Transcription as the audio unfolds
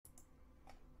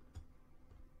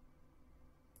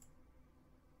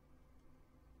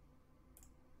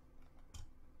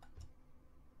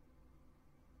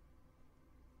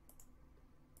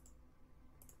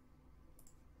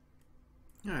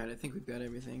Alright, I think we've got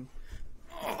everything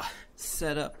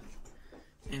set up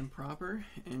and proper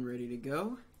and ready to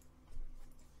go.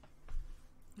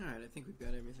 Alright, I think we've got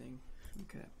everything.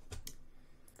 Okay.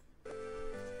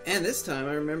 And this time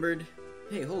I remembered,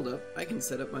 hey, hold up, I can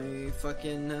set up my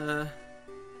fucking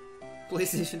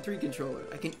PlayStation 3 controller.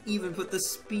 I can even put the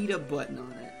speed up button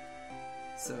on it.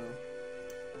 So,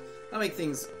 that'll make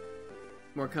things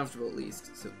more comfortable at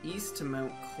least. So, east to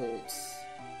Mount Colts.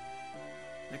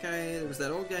 That guy, there was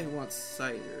that old guy who wants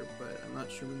cider, but I'm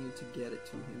not sure we need to get it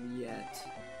to him yet.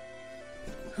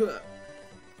 Huh.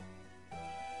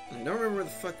 I don't remember where the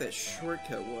fuck that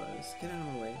shortcut was. Get out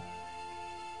of the way.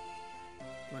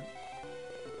 What?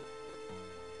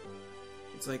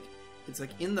 It's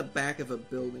like in the back of a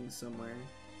building somewhere.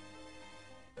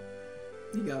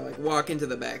 You gotta like walk into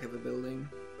the back of a building.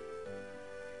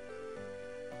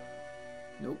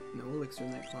 Nope, no elixir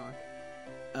in that clock.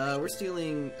 We're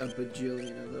stealing a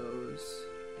bajillion of those.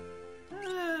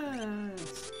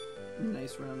 It's a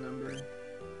nice round number.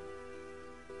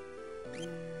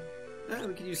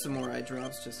 We could use some more eye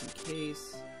drops just in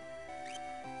case.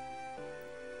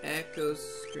 Echo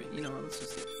screen. You know what? Let's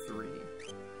just get 3.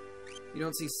 You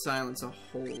don't see silence a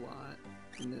whole lot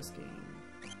in this game.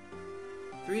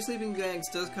 3 sleeping bags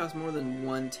does cost more than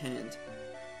 1 tent.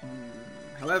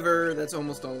 However, that's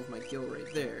almost all of my gil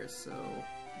right there, so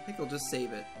I think I'll just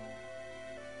save it.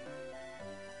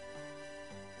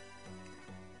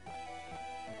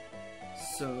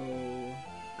 So,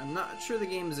 I'm not sure the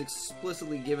game has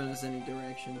explicitly given us any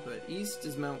direction, but east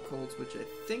is Mount Colts, which I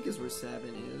think is where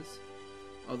Sabin is.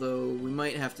 Although, we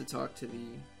might have to talk to the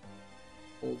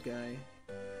old guy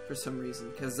for some reason,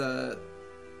 because the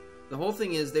whole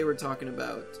thing is they were talking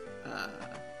about,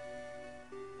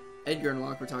 Edgar and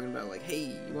Locke were talking about, like,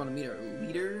 hey, you want to meet our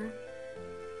leader?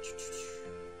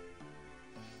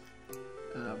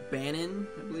 Bannon,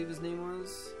 I believe his name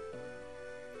was.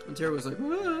 And Tara was like,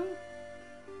 whoa.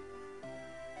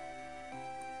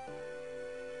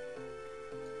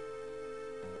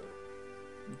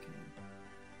 Okay.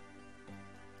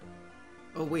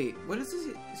 Oh wait, what is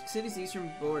this city's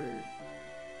eastern border?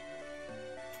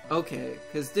 Okay,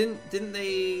 because didn't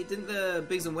the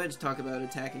Biggs and Wedge talk about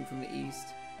attacking from the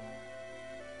east?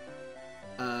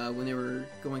 When they were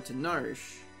going to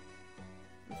Narsh.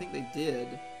 I think they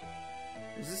did.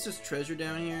 Is this just treasure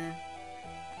down here?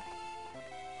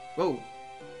 Whoa!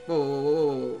 Whoa, whoa,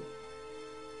 whoa,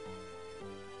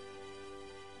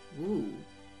 whoa. Ooh.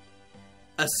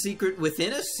 A secret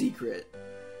within a secret!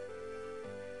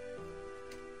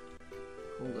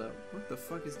 Hold up. What the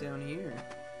fuck is down here?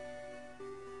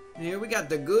 And here we got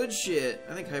the good shit!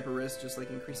 I think Hyper Rest just like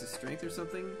increases strength or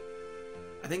something.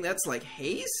 I think that's like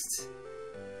haste?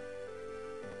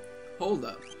 Hold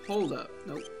up. Hold up.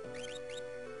 Nope.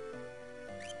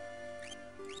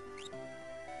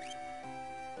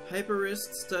 Hyper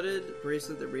Wrist studded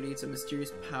bracelet that radiates a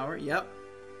mysterious power. Yep.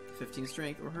 15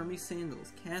 strength. Or Hermes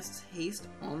sandals. Casts haste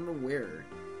on the wearer.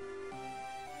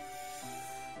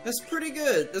 That's pretty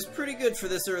good. That's pretty good for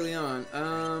this early on.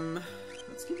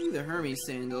 Let's give you the Hermes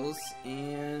sandals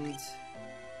and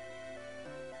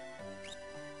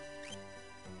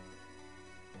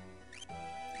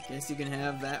I guess you can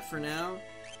have that for now.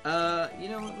 You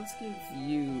know what? Let's give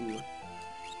you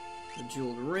the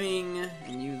jeweled ring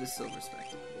and you the silver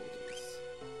spectacles.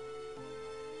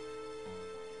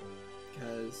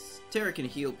 Because Tara can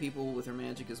heal people with her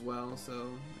magic as well,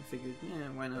 so I figured, yeah,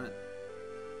 why not?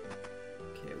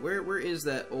 Okay, where is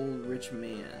that old rich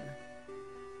man?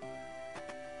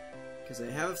 Because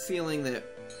I have a feeling that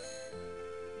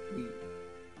we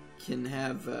can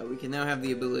now have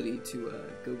the ability to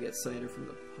go get cider from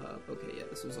the pub. Okay, yeah,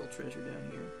 this was all treasure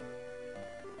down here.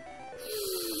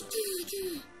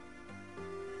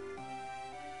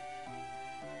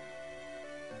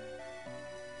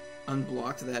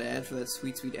 Unblocked that ad for that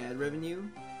sweet, sweet ad revenue?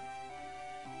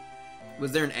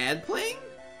 Was there an ad playing?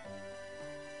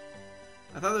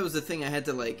 I thought that was the thing I had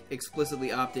to, like,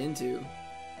 explicitly opt into.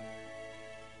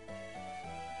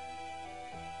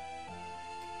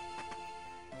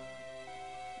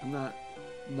 I'm not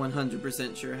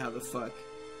 100% sure how the fuck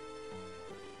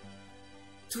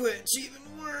Twitch even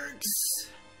works.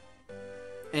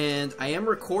 And I am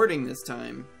recording this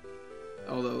time.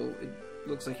 Although, it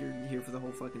looks like you're here for the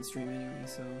whole fucking stream anyway,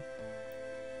 so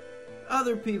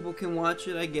other people can watch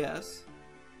it, I guess.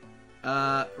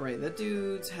 Right, that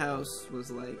dude's house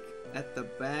was, like, at the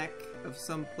back of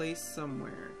some place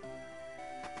somewhere.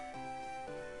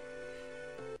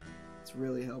 It's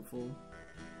really helpful.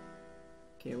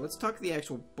 Okay, let's talk to the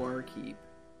actual barkeep.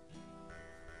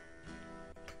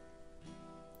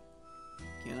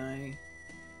 Can I?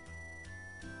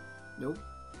 Nope.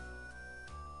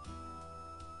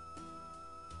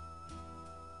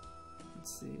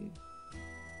 Let's see.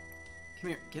 Come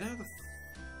here. Get out of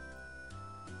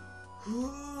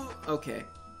the... Okay.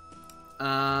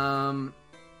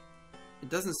 It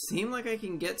doesn't seem like I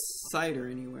can get cider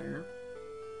anywhere.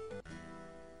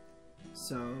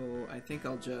 So, I think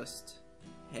I'll just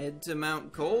head to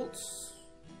Mount Colts.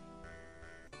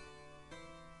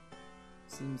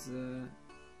 Seems,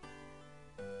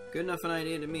 good enough an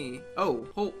idea to me. Oh,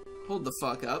 hold the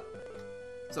fuck up.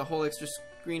 There's a whole extra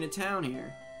screen of town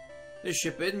here. This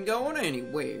ship isn't going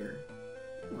anywhere.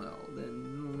 Well,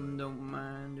 then, don't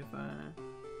mind if I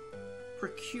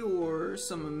procure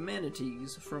some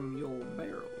amenities from your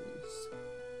barrels.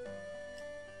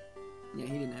 Yeah,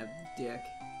 he didn't have dick.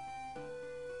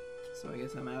 So I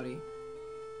guess I'm outie.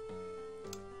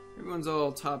 Everyone's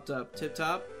all topped up. Tip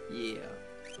top? Yeah.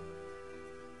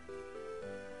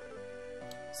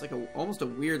 It's like almost a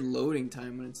weird loading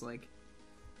time when it's like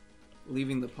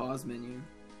leaving the pause menu.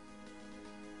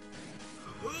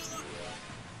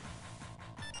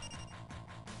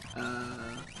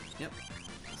 Yep.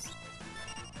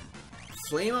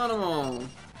 Flame on them all!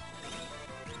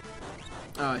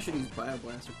 Oh, I should use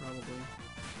Bioblaster probably.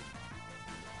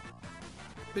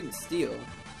 Couldn't steal.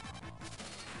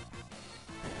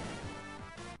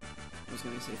 I was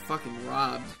gonna say fucking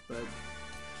robbed, but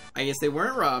I guess they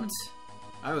weren't robbed.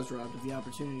 I was robbed of the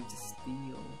opportunity to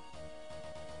steal.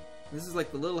 This is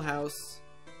like the little house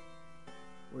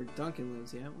where Duncan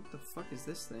lives, yeah? What the fuck is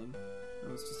this thing?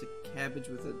 Oh, it's just a cabbage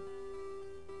with a...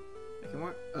 I can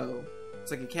walk... Oh. It's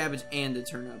like a cabbage and a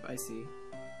turnip, I see.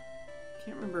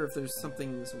 Can't remember if there's something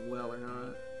in this well or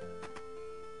not.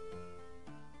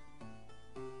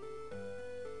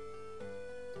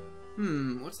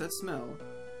 What's that smell?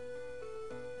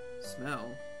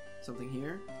 Smell? Something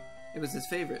here? It was his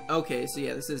favorite. Okay, so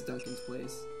yeah, this is Duncan's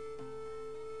place.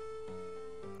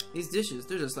 These dishes,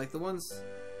 they're just like the ones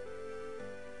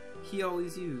he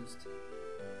always used.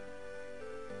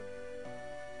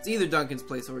 It's either Duncan's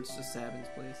place or it's just Sabin's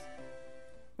place.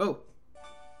 Oh!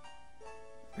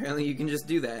 Apparently you can just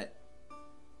do that.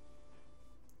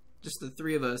 Just the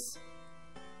three of us.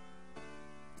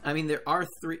 I mean, there are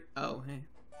three... Oh, hey.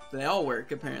 They all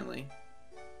work, apparently.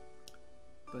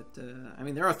 But, I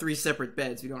mean, there are 3 separate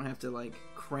beds. You don't have to, like,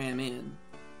 cram in.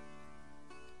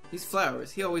 These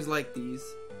flowers. He always liked these.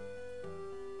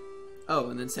 Oh,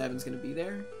 and then Sabin's gonna be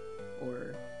there?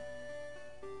 Or...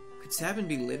 Could Sabin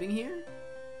be living here?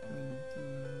 I mean,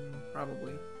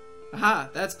 probably. Aha!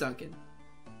 That's Duncan.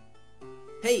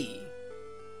 Hey!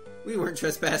 We weren't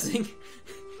trespassing. Do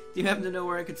you happen to know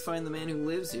where I could find the man who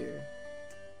lives here?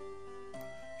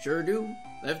 Sure do.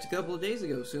 Left a couple of days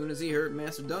ago, soon as he heard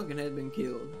Master Duncan had been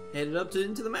killed. Headed up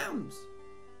into the mountains.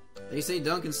 They say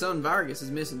Duncan's son Vargas is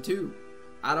missing too.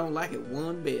 I don't like it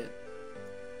one bit.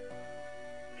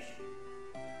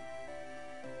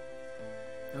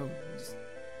 Oh, just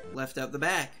left out the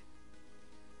back.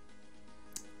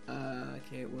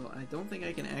 Okay, well, I don't think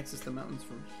I can access the mountains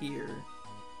from here.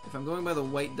 If I'm going by the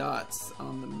white dots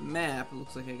on the map, it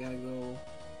looks like I gotta go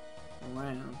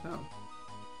around. Oh.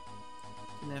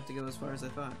 Didn't have to go as far as I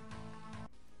thought.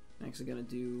 I'm actually gonna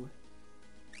do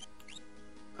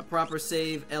a proper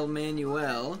save El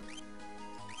Manuel.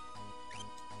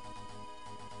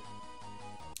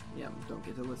 Yeah, don't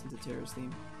get to listen to Terra's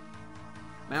theme.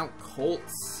 Mount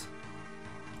Colts.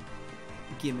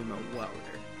 Give him a water.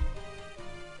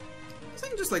 I guess I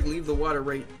can just like leave the water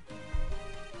right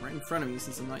in front of me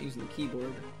since I'm not using the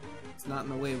keyboard. It's not in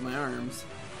the way of my arms.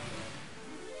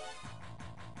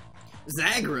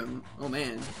 Zagrum! Oh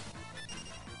man.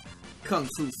 Kung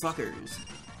Fu fuckers.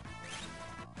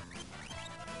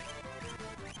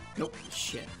 Nope.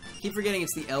 Shit. Keep forgetting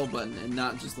it's the L button and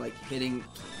not just like hitting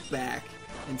back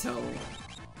until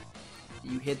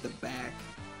you hit the back.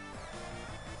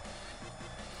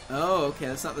 Oh, okay.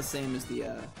 That's not the same as the,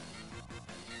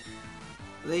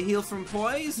 They heal from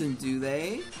poison, do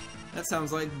they? That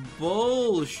sounds like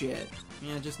bullshit.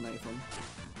 Yeah, just knife them.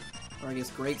 Or I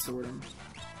guess greatsword them.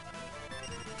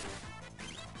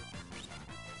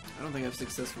 I don't think I've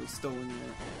successfully stolen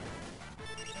yet.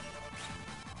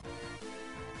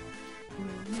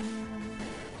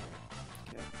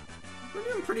 Okay. We're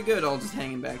doing pretty good all just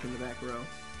hanging back in the back row.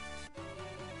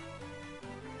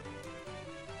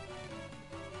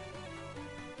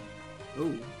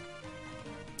 Ooh.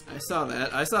 I saw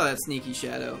that. I saw that sneaky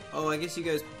shadow. Oh, I guess you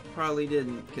guys probably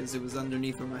didn't, because it was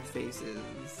underneath where my face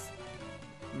is.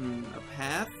 A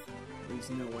path? Leads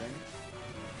nowhere.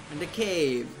 And a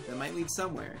cave that might lead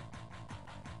somewhere.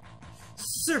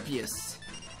 Serpius!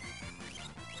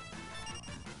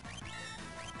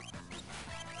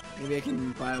 Maybe I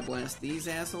can bioblast these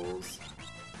assholes?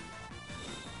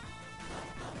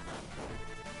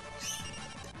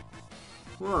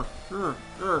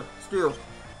 Steal.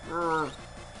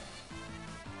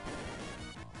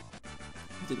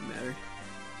 Didn't matter.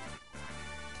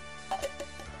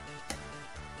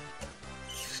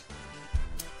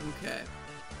 Okay.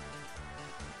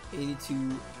 82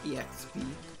 EXP.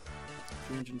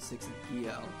 306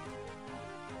 PL.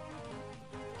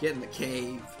 Get in the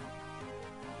cave.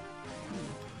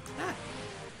 Ah.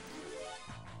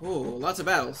 Oh, lots of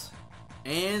battles.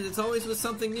 And it's always with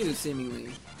something new, seemingly.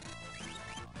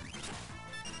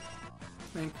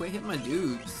 Man, quit hitting my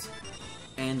dudes.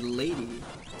 And lady.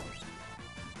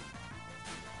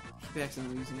 Keep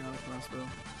accidentally using auto crossbow.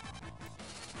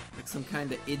 Like some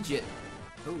kind of idiot.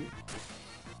 Oh.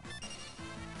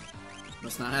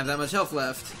 Must not have that much health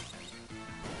left.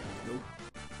 Nope.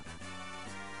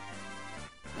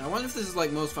 Now, I wonder if this is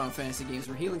like most Final Fantasy games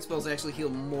where healing spells actually heal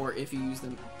more if you use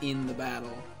them in the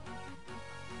battle.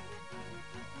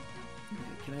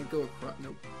 Okay, can I go across?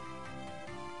 Nope.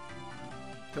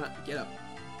 Come on, get up.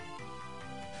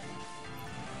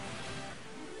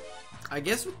 I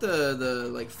guess with the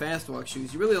like fast walk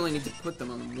shoes, you really only need to put them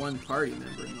on one party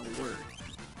member and they'll work.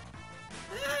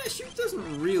 Shoot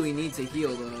doesn't really need to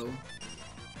heal though.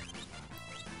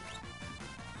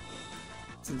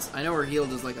 Since I know her heal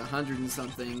does like 100 and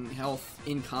something health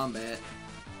in combat.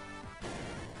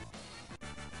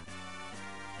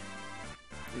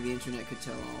 Maybe the internet could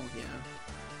tell all, yeah.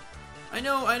 I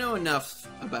know enough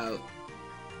about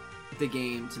the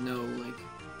game to know like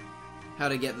how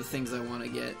to get the things I want to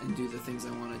get and do the things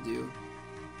I want to do.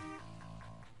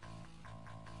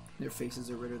 Their faces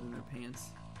are redder than their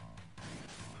pants.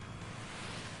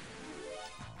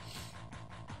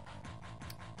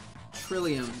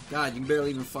 Trillium. God, you can barely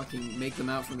even fucking make them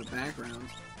out from the background.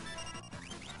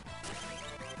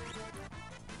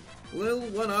 Will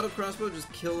one auto crossbow just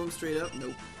kill them straight up?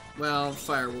 Nope. Well,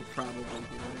 fire will probably do it.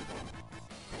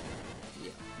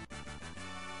 Yeah.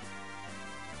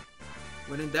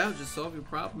 When in doubt, just solve your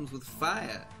problems with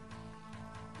fire.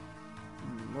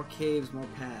 More caves, more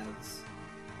paths.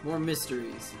 More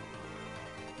mysteries.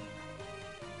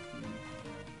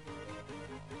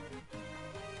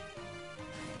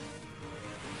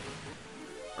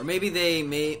 Or maybe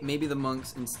maybe the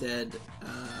monks instead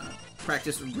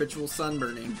practice ritual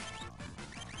sunburning.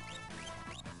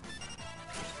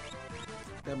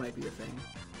 That might be a thing.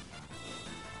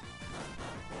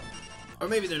 Or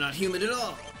maybe they're not human at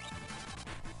all.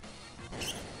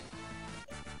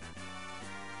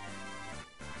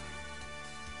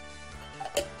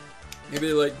 Maybe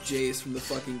they're like Jace from the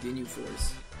fucking Ginyu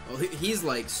Force. Oh, he's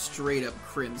like straight up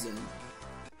crimson.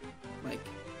 Like,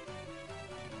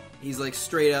 he's like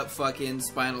straight up fucking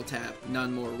Spinal Tap,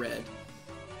 none more red.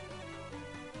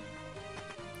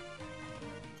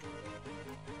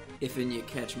 If in you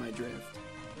catch my drift.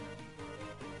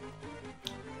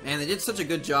 Man, they did such a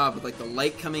good job with like the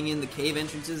light coming in the cave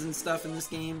entrances and stuff in this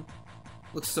game.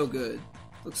 Looks so good.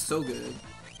 Looks so good.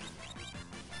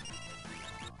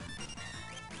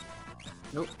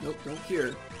 Nope, nope, don't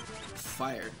cure.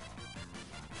 Fire.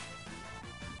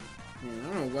 Man, I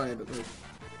don't know why, but like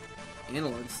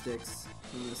analog sticks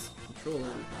on this controller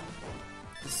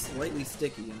are just slightly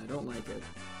sticky and I don't like it.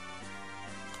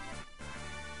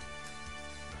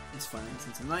 It's fine,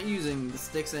 since I'm not using the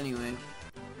sticks anyway.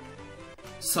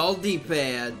 Salt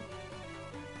D-pad.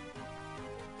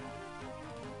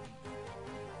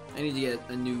 I need to get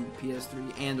a new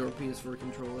PS3 and or PS4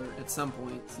 controller at some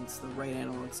point, since the right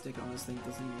analog stick on this thing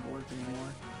doesn't even work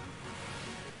anymore.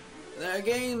 There are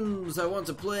games I want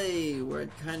to play where I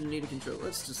kind of need a controller.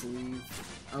 Let's just leave.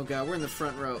 Oh god, we're in the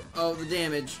front row. Oh, the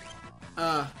damage.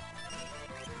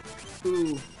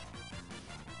 Ooh.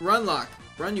 Run, Lock.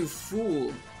 Run, you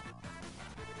fool.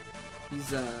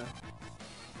 He's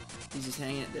just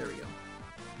hanging it. There we go.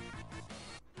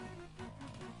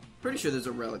 Pretty sure there's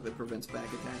a relic that prevents back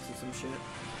attacks or some shit.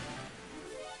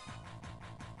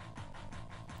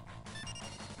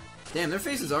 Damn, their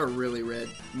faces are really red.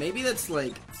 Maybe that's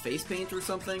like face paint or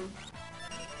something.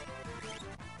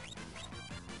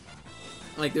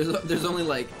 Like there's only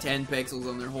like 10 pixels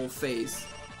on their whole face.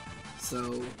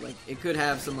 So like it could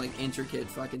have some like intricate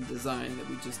fucking design that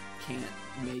we just can't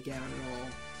make out at all.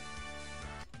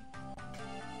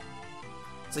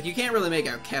 It's like you can't really make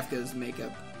out Kefka's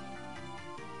makeup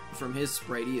from his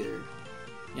sprite either.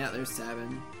 Yeah, there's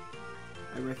Sabin.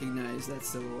 I recognize that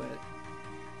silhouette.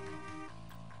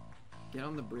 Get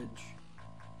on the bridge.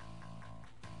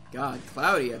 God,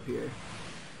 cloudy up here.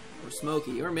 Or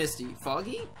smoky, or misty.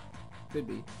 Foggy? Could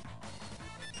be.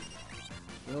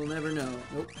 We'll never know.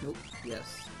 Nope, nope,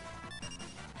 yes.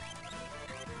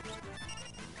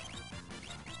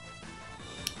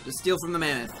 Just steal from the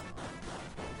mammoth.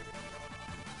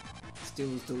 steal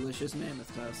those delicious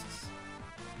mammoth tusks.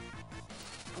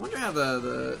 I wonder how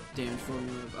the damage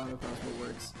formula of auto crossbow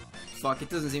works. Fuck, it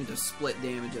doesn't seem to split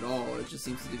damage at all. It just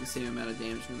seems to do the same amount of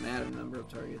damage no matter the number of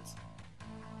targets.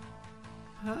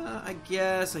 I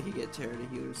guess I could get Tara to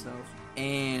heal herself.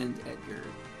 And Edgar.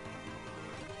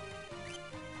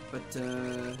 But,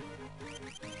 oh,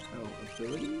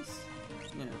 abilities?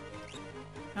 Yeah.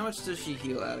 How much does she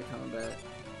heal out of combat?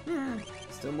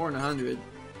 Still more than 100.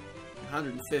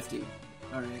 150.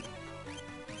 Alright.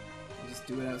 I'll just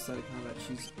do it outside of combat.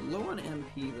 She's low on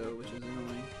MP though, which is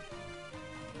annoying.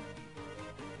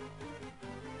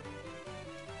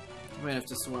 I might have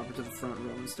to swap her to the front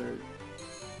row and start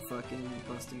fucking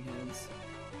busting heads.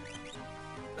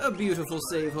 A beautiful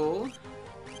save hole.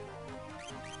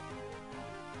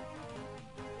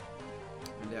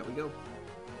 And out we go.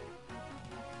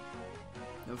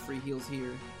 No free heals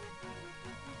here.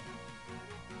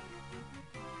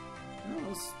 Well,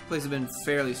 this place has been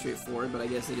fairly straightforward, but I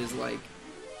guess it is like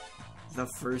the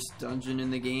first dungeon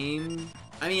in the game.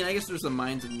 I mean, I guess there's the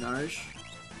Mines of Narsh.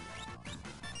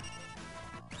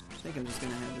 I think I'm just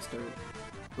gonna have to start.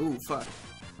 Ooh, fuck.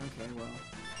 Okay, well.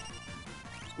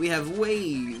 We have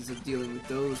ways of dealing with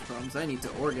those problems. I need to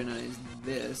organize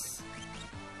this.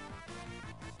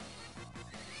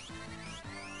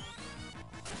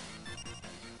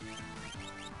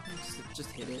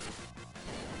 Just hit it.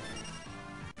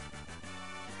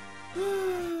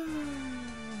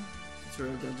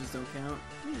 Tutorial dungeons don't count.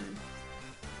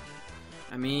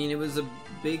 I mean, it was a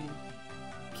big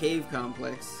cave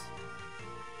complex.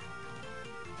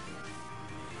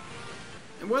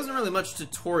 It wasn't really much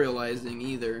tutorializing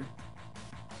either.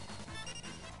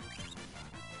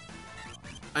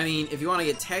 I mean, if you want to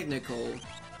get technical,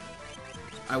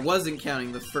 I wasn't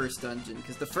counting the first dungeon,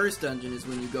 because the first dungeon is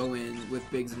when you go in with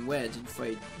Biggs and Wedge and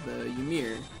fight the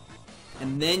Ymir.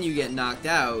 And then you get knocked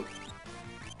out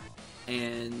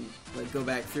and like go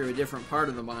back through a different part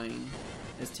of the mine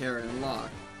as Terra and Locke.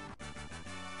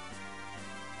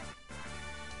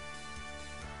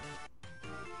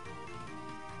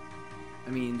 I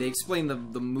mean, they explain the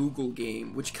Moogle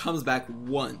game, which comes back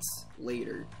once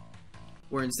later,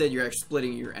 where instead you're actually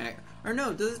splitting your act. Or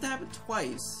no, does it happen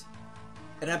twice?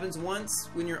 It happens once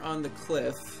when you're on the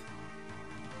cliff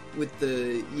with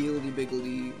the Yieldy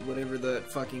Biggledy, whatever the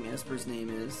fucking Esper's name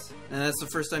is. And that's the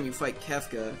first time you fight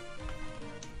Kefka.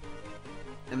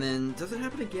 And then, does it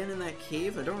happen again in that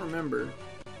cave? I don't remember.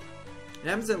 It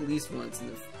happens at least once,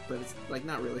 but it's like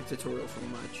not really a tutorial for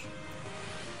much.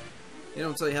 They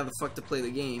don't tell you how the fuck to play the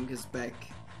game, because back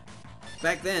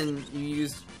then, you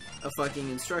used a fucking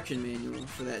instruction manual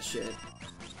for that shit.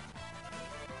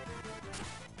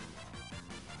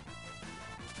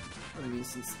 I mean,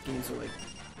 since games are like...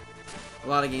 A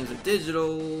lot of games are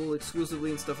digital,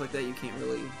 exclusively, and stuff like that, you can't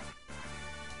really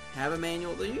have a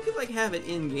manual. Though you could, like, have it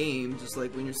in-game, just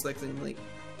like when you're selecting, like,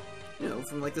 you know,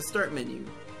 from, like, the start menu.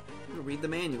 You know, read the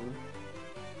manual.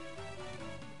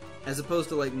 As opposed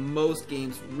to, like, most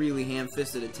games' really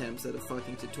ham-fisted attempts at a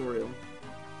fucking tutorial.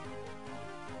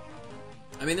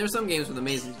 I mean, there's some games with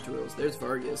amazing tutorials. There's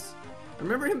Vargas. I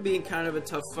remember him being kind of a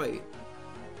tough fight.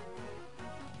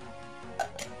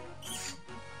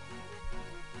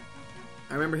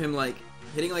 I remember him, like,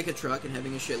 hitting like a truck and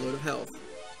having a shitload of health.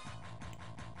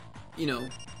 You know,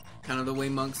 kind of the way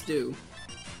monks do.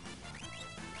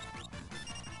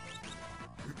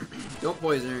 Don't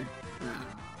poison her.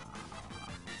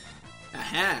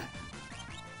 Aha!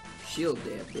 Shield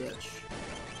that bitch.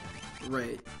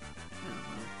 Right. I don't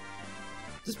know.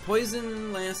 Does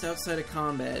poison last outside of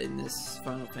combat in this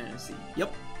Final Fantasy?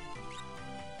 Yep.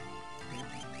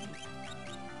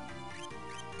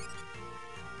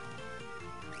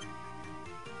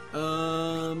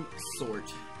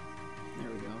 Sort. There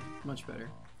we go. Much better.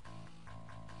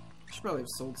 Should probably have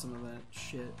sold some of that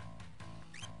shit.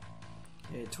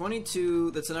 Okay,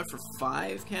 22. That's enough for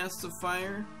 5 casts of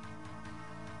fire.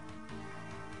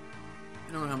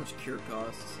 I don't know how much cure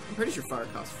costs. I'm pretty sure fire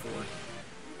costs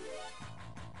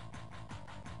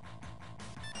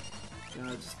 4.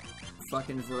 God, just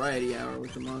fucking variety hour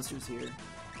with the monsters here.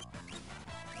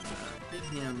 Hit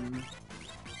him.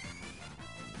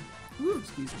 Ooh,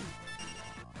 excuse me.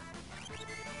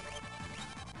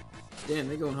 Damn,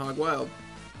 they're going hog wild.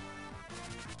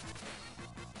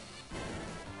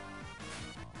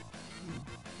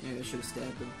 Maybe I should have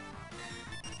stabbed him.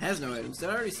 Has no items. Did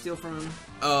I already steal from him?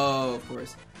 Oh, of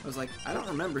course. I was like, I don't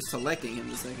remember selecting him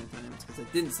the second time. It's because I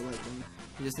didn't select him.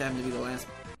 He just happened to be the last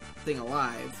thing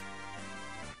alive.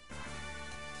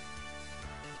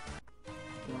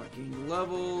 Gain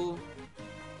level.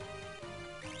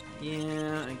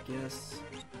 Yeah, I guess.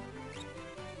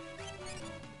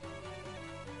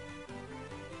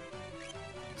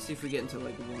 See if we get into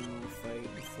like one more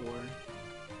fight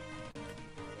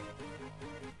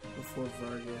before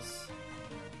Vargas.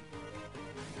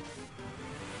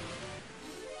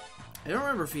 I don't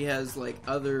remember if he has like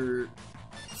other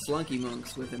flunky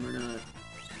monks with him or not.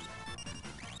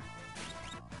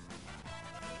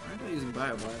 Why am I using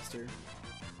Bioblaster?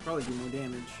 Probably do more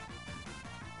damage.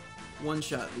 One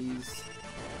shot these.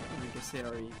 I guess they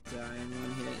already die in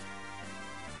one hit.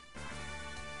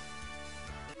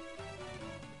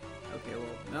 Okay,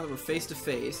 well, now that we're face to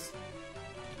face,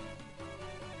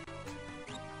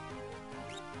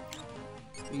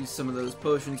 use some of those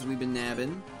potions we've been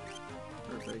nabbing.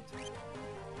 Perfect.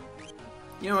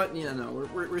 You know what? Yeah, no,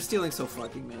 we're stealing so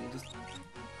fucking many. Just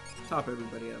top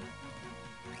everybody up.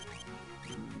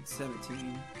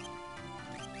 17.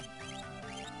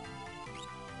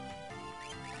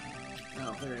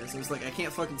 Oh, there it is. It was like, I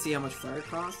can't fucking see how much fire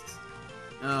costs.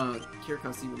 Oh, cure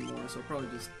costs even more, so I'll probably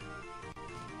just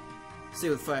stay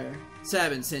with fire.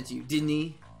 Sabin sent you, didn't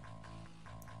he?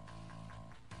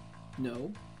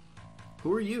 No.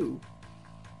 Who are you?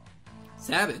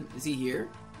 Sabin, is he here?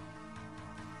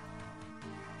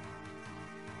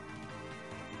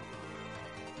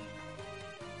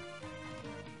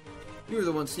 You were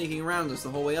the one sneaking around us the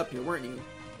whole way up here, weren't you?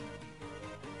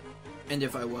 And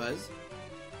if I was?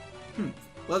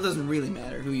 Well, it doesn't really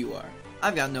matter who you are.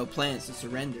 I've got no plans to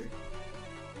surrender.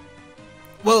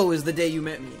 Woe is the day you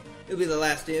met me. It'll be the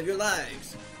last day of your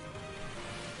lives.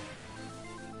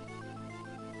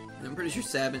 And I'm pretty sure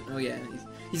Sabin... Oh yeah,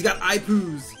 he's got eye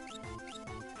poos.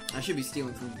 I should be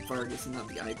stealing from Vargas and not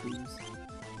the eye poos.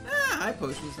 Ah, eye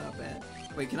potion's not bad.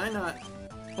 Wait, can I not...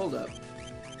 Hold up.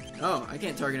 Oh, I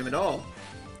can't target him at all.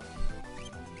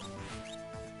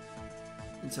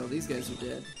 Until these guys are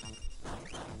dead.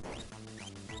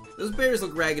 Those bears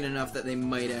look ragged enough that they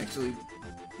might actually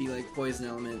be like poison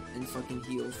element and fucking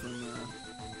heal from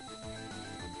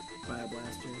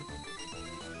Bioblaster.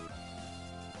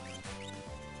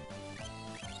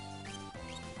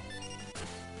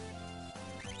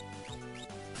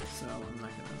 So I'm not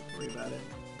gonna worry about it.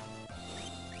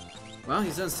 Well,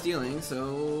 he's done stealing,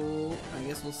 so I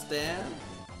guess we'll stab.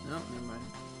 No, never mind.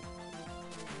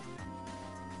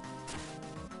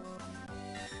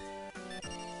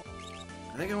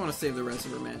 I think I want to save the rest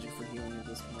of her magic for healing at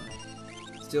this point.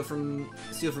 Steal from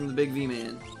the big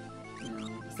V-Man.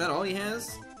 Is that all he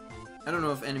has? I don't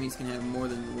know if enemies can have more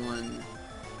than one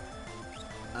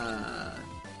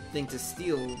thing to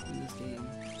steal in this game.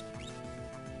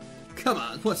 Come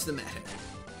on, what's the matter?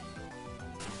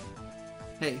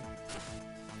 Hey,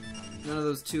 none of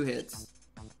those 2 hits.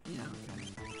 Yeah, okay.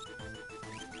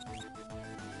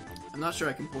 I'm not sure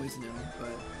I can poison him, but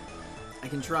I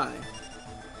can try.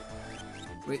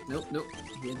 Wait, nope,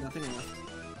 he had nothing left.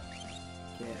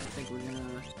 Okay, I think we're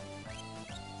gonna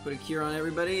put a cure on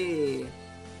everybody.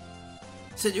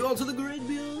 Send you all to the great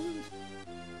beyond.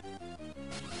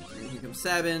 And here comes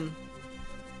Sabin.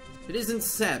 It isn't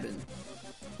Sabin.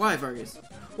 Why, Vargas?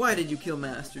 Why did you kill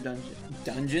Master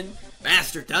Dungeon?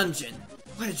 Master Dungeon!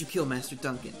 Why did you kill Master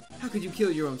Duncan? How could you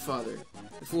kill your own father?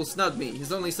 The fool snubbed me,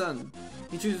 his only son.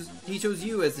 He chose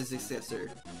you as his successor.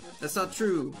 That's not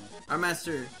true. Our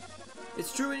master...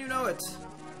 It's true and you know it.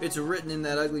 It's written in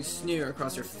that ugly sneer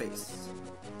across your face.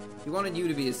 He wanted you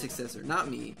to be his successor, not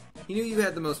me. He knew you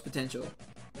had the most potential.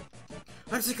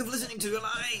 I'm sick of listening to your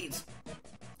lies.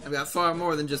 I've got far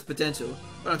more than just potential.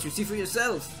 Why don't you see for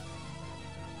yourself?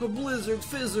 A blizzard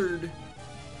fizzard.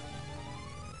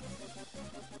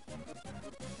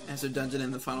 Master Dungeon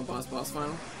and the final boss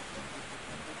final.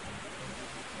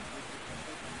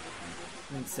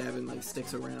 I think Sabin like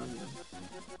sticks around and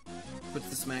puts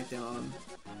the smackdown on him.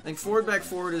 I think forward back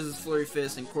forward is his flurry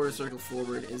fist and quarter circle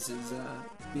forward is his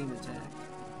beam attack.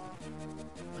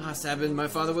 Ah, Sabin, my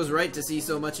father was right to see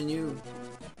so much in you.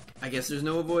 I guess there's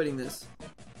no avoiding this.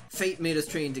 Fate made us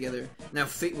train together. Now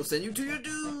fate will send you to your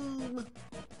doom.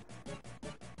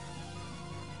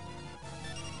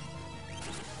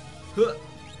 Huh.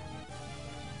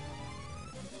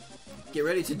 Get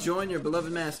ready to join your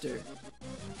beloved master.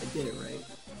 I did it right.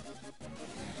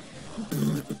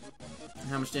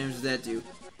 How much damage does that do?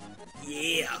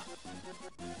 Yeah!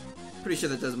 Pretty sure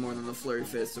that does more than the flurry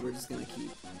fist, so we're just gonna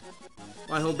keep.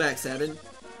 Why hold back, Sabin?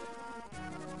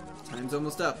 Time's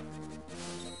almost up.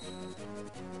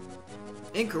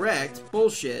 Incorrect?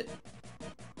 Bullshit.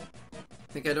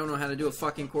 Think I don't know how to do a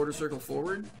fucking quarter circle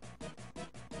forward?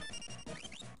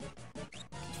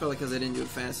 It's probably because I didn't do it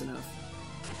fast enough.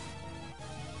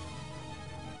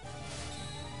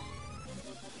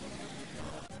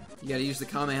 You gotta use the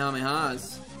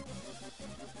Kamehamehas.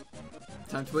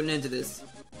 Time to put an end to this.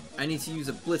 I need to use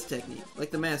a blitz technique, like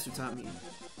the master taught me.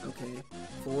 Okay.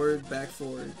 Forward, back,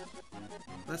 forward.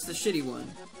 That's the shitty one.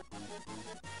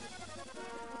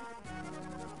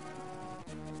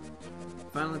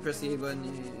 Finally press the A button.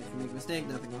 If you make a mistake,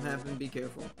 nothing will happen. Be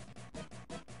careful.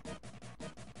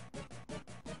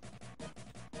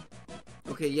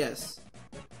 Okay, yes.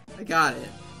 I got it.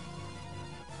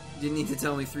 You didn't need to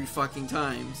tell me 3 fucking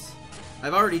times.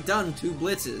 I've already done 2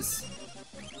 blitzes.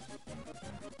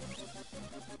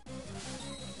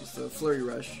 Just a flurry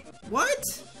rush.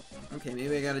 What? Okay,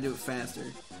 maybe I gotta do it faster.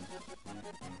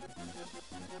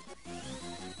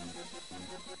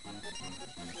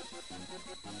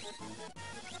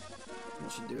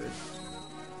 That should do it.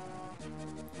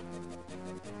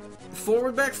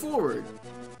 Forward, back, forward.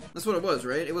 That's what it was,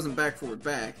 right? It wasn't back, forward,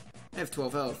 back. I have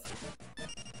 12 health.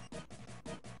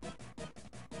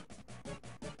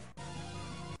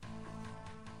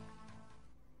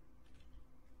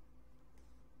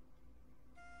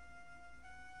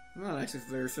 I'm not actually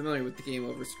very familiar with the game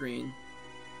over screen.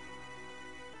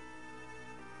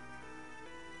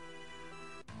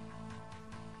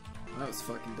 That was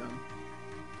fucking dumb.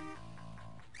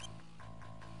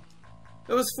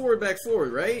 That was forward, back,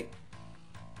 forward, right?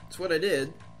 That's what I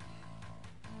did.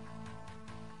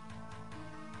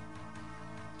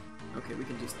 Okay, we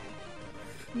can just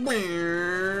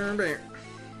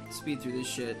speed through this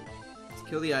shit. Let's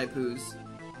kill the Ipoos.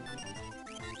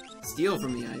 Steal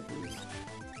from the Ipoos.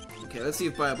 Okay, let's see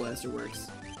if Bioblaster works.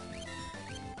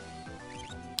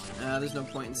 There's no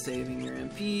point in saving your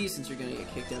MP since you're gonna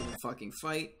get kicked out of the fucking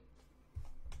fight.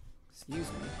 Excuse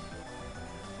me.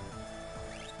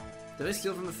 Did I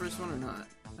steal from the first one or not?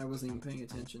 I wasn't even paying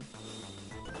attention.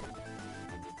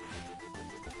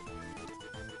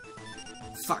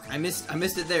 Fuck, I missed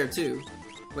it there too.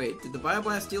 Wait, did the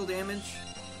Bioblast deal damage?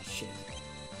 Shit.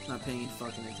 Not paying any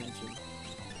fucking attention.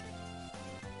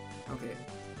 Okay.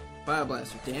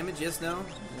 Bioblaster damage, yes, no?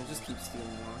 I'll just keep stealing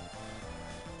more.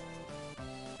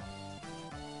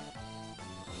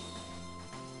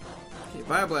 Okay,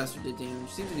 Bioblaster did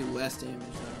damage. Seems to do less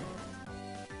damage though.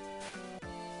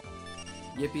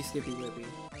 Yippee skippy whippy.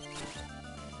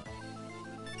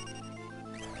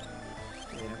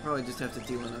 Okay, I probably just have to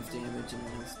deal enough damage and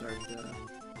then I'll start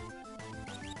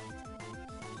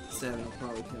 7 will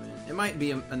probably come in. It might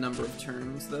be a number of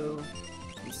turns though,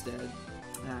 instead.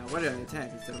 Why did I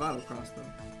attack instead of auto crossbow?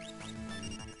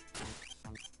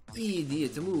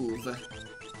 Idiot move.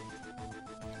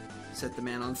 Set the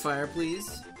man on fire,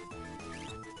 please.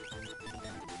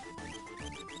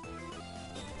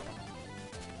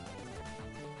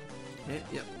 Okay,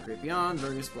 yep. Great Beyond,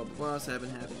 Vergus, blah blah blah, 7,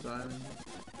 happy bottom.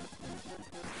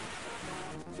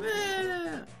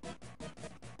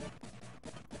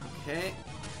 Okay.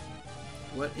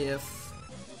 What if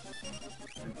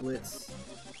I blitz?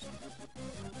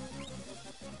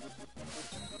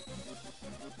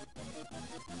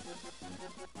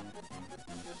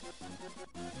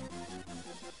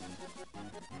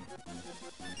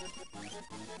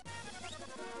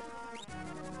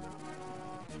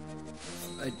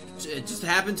 It just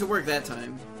happened to work that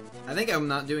time. I think I'm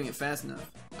not doing it fast enough.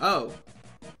 Oh.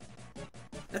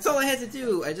 That's all I had to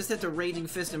do. I just had to Raging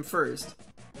Fist him first.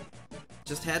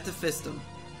 Just had to fist him.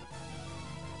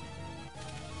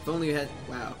 If only you had...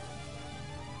 Wow.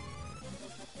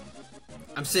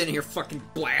 I'm sitting here fucking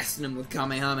blasting him with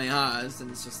Kamehamehas,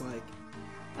 and it's just like...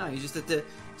 Oh, you just had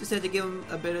to give him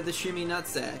a bit of the shimmy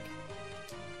nutsack.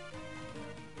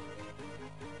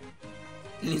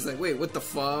 And he's like, wait, what the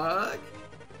fuck?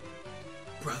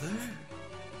 Brother?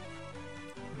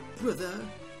 Brother?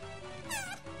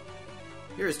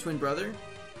 You're his twin brother?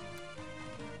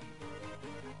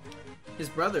 His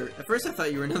brother. At first I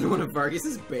thought you were another one of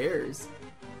Vargas's bears.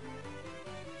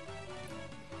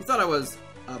 You thought I was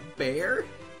a bear?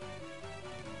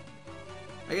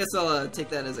 I guess I'll take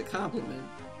that as a compliment.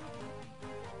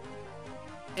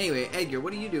 Anyway, Edgar,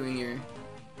 what are you doing here?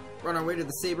 We're on our way to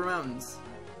the Saber Mountains.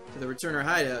 To the Returner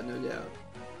hideout, no doubt.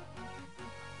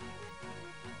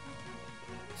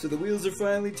 So the wheels are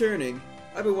finally turning.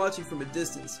 I've been watching from a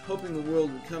distance, hoping the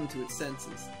world would come to its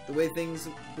senses. The way things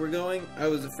were going, I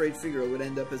was afraid Figaro would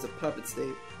end up as a puppet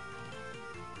state.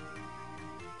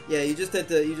 Yeah, you just had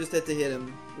to hit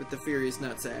him with the furious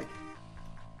nutsack.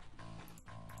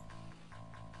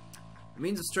 A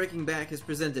means of striking back has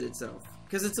presented itself.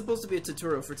 Because it's supposed to be a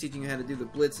tutorial for teaching you how to do the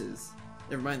blitzes.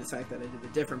 Never mind the fact that I did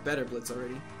a different, better blitz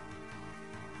already.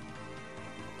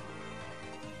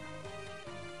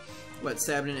 What,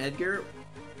 Sabin and Edgar?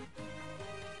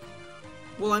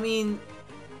 Well, I mean...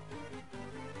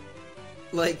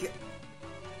 like...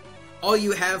 all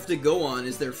you have to go on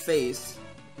is their face,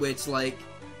 which, like...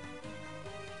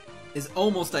 is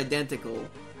almost identical.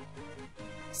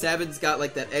 Sabin's got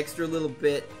like that extra little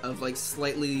bit of like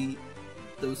slightly,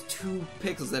 those 2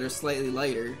 pixels that are slightly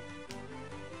lighter,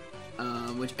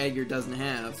 which Edgar doesn't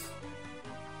have.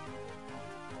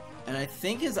 And I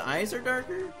think his eyes are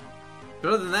darker.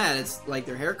 But other than that, it's like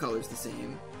their hair color's the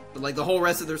same. But like the whole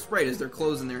rest of their sprite is their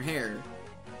clothes and their hair.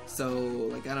 So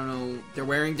like, I don't know, they're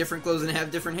wearing different clothes and have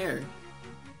different hair.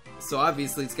 So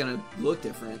obviously it's gonna look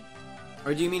different.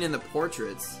 Or do you mean in the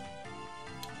portraits?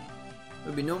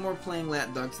 There'll be no more playing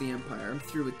lapdog to the Empire. I'm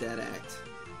through with that act.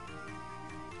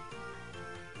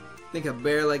 Think a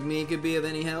bear like me could be of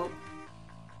any help?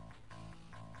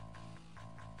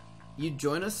 You'd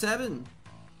join us, Sabin?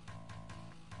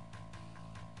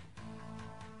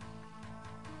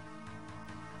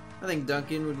 I think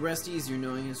Duncan would rest easier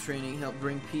knowing his training helped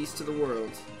bring peace to the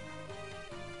world.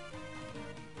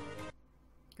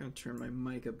 I'm gonna turn my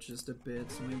mic up just a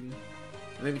bit, so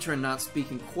maybe try not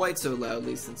speaking quite so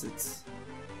loudly since it's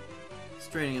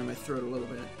straining on my throat a little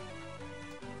bit.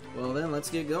 Well then, let's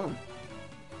get going.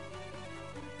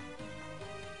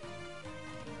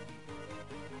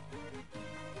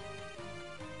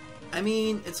 I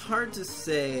mean, it's hard to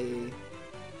say.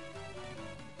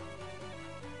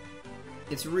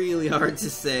 It's really hard to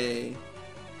say.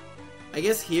 I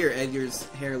guess here Edgar's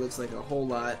hair looks like a whole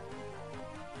lot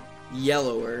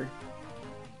yellower.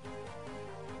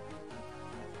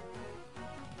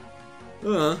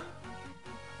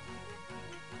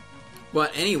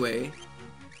 But anyway,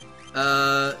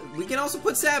 we can also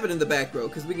put Sabin in the back row,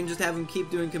 because we can just have him keep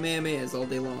doing Kamehamehas all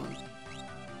day long.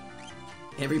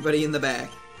 Everybody in the back.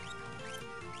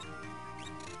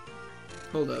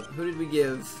 Hold up, who did we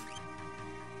give?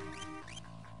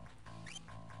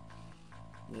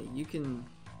 Yeah, you can...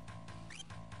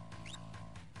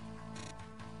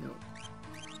 No.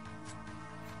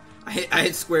 I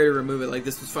hit square to remove it like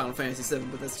this was Final Fantasy VII,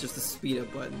 but that's just a speed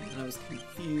up button, and I was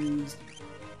confused.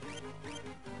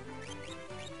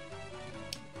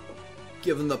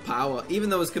 Give him the power. Even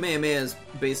though his Kamehameha is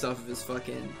based off of his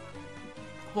fucking...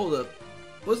 Hold up.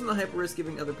 Wasn't the Hyper Wrist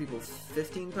giving other people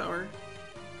 15 power?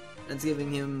 That's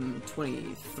giving him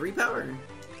 23 power?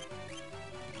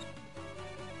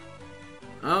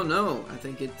 Oh no, I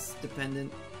think it's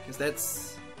dependent, because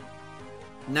that's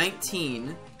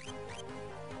 19.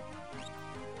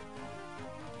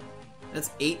 That's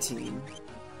 18.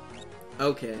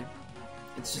 Okay.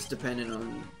 It's just dependent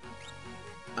on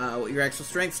what your actual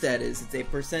strength stat is. It's a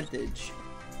percentage.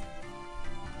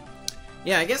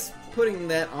 Yeah, I guess putting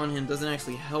that on him doesn't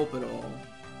actually help at all,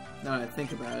 now that I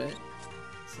think about it.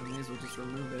 So I may as well just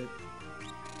remove it.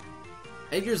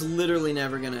 Edgar's literally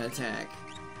never gonna attack.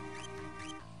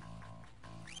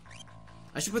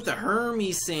 I should put the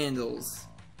Hermes sandals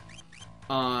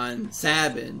on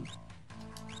Sabin,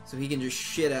 so he can just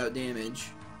shit out damage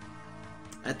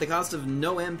at the cost of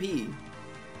no MP.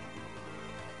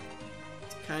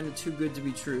 It's kind of too good to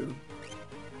be true.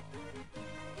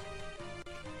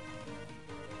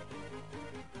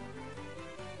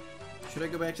 Should I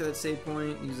go back to that save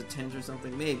point, use a tent or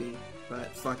something? Maybe,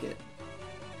 but fuck it.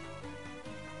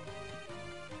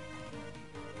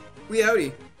 We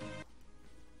outie.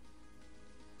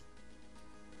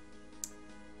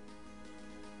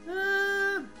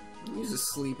 Use a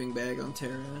sleeping bag on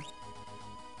Terra.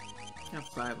 Got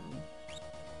 5 of them.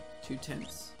 2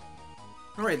 tents.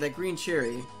 Alright, that green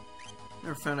cherry.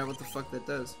 Never found out what the fuck that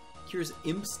does. Cures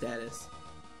imp status.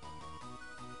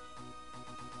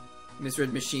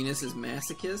 Misread machinist is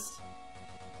masochist?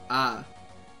 Ah.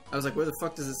 I was like, where the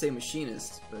fuck does it say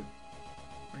machinist? But,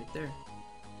 right there.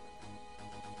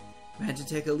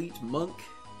 Magitech Elite Monk.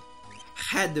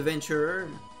 Had the Venturer.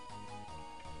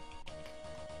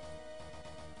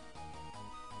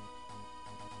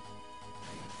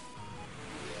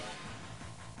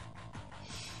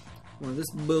 More of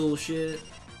this bullshit.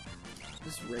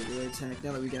 Just regular attack.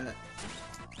 Now that we got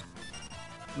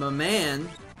my man.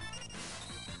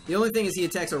 The only thing is he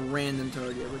attacks a random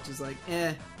target, which is like,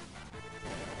 eh.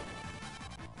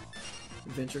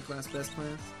 Adventure class, best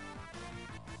class.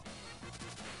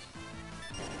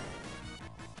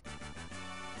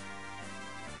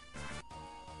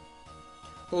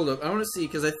 Hold up, I want to see,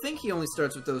 because I think he only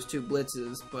starts with those 2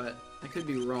 blitzes, but I could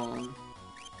be wrong.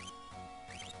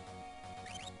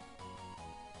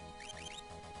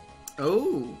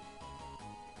 Oh!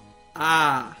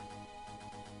 Ah!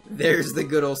 There's the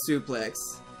good old suplex.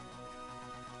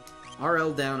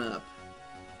 RL down up.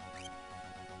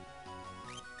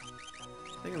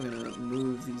 I think I'm gonna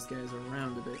move these guys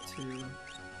around a bit too.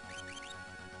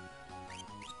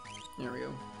 There we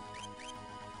go.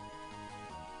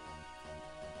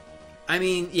 I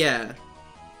mean, yeah.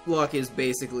 Locke is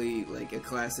basically like a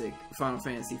classic Final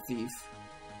Fantasy thief.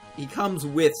 He comes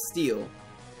with steel.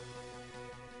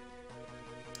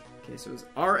 Okay, so it's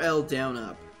RL down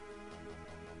up.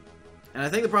 And I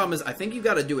think the problem is, I think you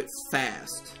gotta do it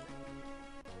fast.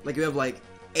 Like you have like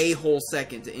a whole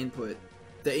second to input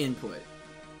the input.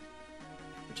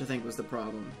 Which I think was the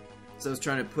problem. So I was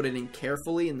trying to put it in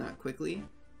carefully and not quickly.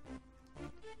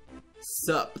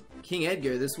 Sup. King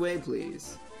Edgar, this way,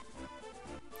 please.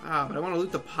 Ah, but I want to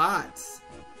loot the pots.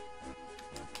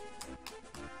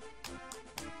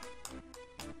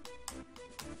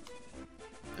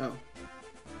 Oh.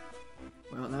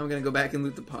 Well, now I'm gonna go back and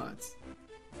loot the pots.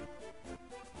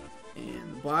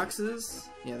 And the boxes.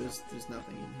 Yeah, there's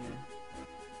nothing in here.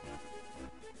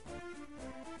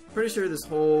 Pretty sure this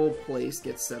whole place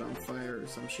gets set on fire or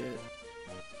some shit.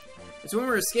 It's when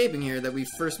we're escaping here that we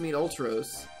first meet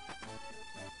Ultros.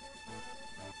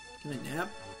 Can I nap?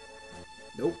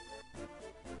 Nope.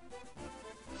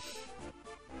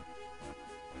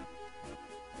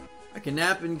 I can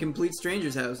nap in complete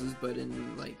strangers' houses, but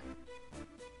in, like,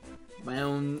 my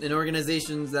own, in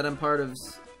organizations that I'm part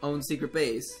of's own secret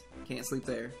base, can't sleep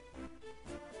there.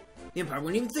 The Empire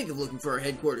wouldn't even think of looking for our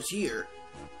headquarters here.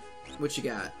 What you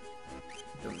got?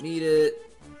 Don't need it.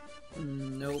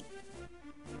 Nope.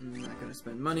 I'm not gonna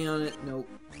spend money on it. Nope.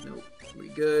 Nope. We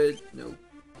good? Nope.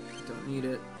 Don't need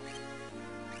it.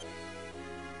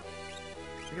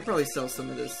 I could probably sell some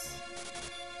of this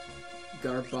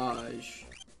garbage.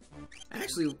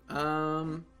 Actually,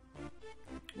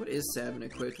 what is Sabin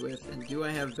equipped with? And do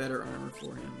I have better armor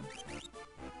for him?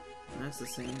 That's the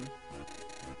same.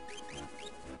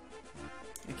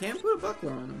 I can't put a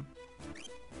buckler on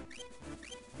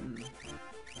him.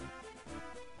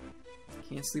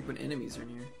 Can't sleep when enemies are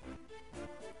near.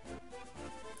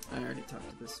 I already talked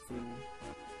to this fool.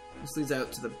 This leads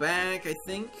out to the back, I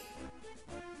think.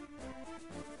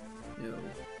 No.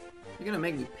 You're gonna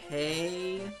make me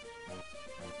pay?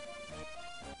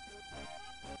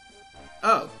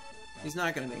 Oh! He's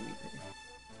not gonna make me pay.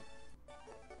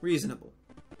 Reasonable.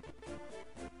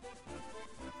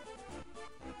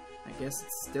 I guess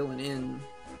it's still an inn.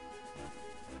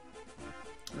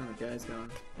 Oh, the guy's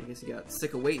gone. I guess he got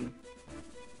sick of waiting.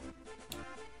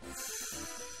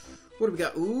 What do we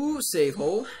got? Ooh, save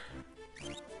hole.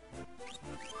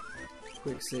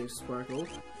 Quick save sparkle.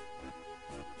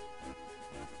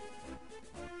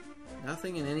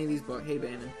 Nothing in any of these boxes. Hey,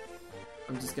 Bannon.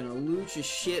 I'm just gonna loot your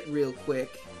shit real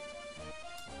quick.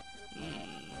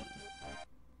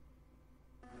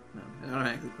 No, it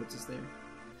automatically puts us there.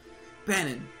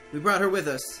 Bannon, we brought her with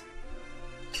us.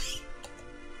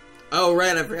 Oh,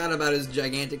 right, I forgot about his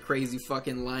gigantic, crazy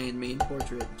fucking lion mane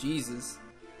portrait. Jesus.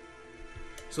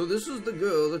 So this is the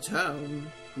girl, the town,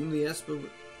 whom the Esper...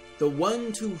 The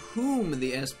one to whom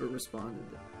the Esper responded.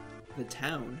 The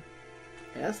town.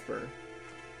 Esper?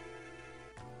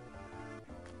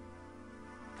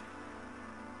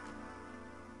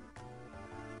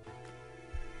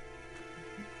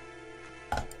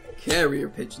 Carrier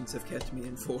pigeons have kept me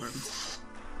informed.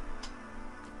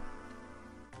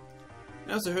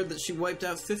 I also heard that she wiped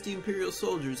out 50 Imperial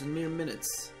soldiers in mere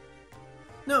minutes.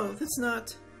 No, that's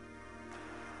not...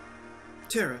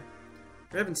 Terra.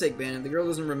 For heaven's sake, Bannon, the girl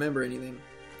doesn't remember anything.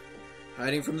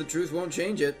 Hiding from the truth won't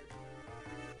change it.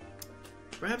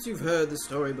 Perhaps you've heard the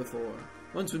story before.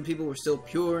 Once when people were still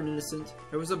pure and innocent,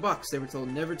 there was a box they were told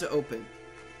never to open.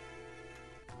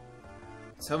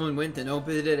 Someone went and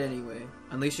opened it anyway,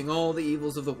 unleashing all the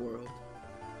evils of the world.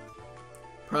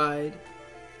 Pride,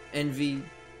 envy,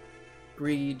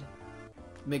 greed,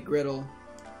 McGriddle.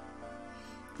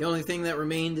 The only thing that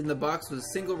remained in the box was a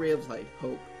single ray of light,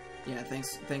 hope. Yeah,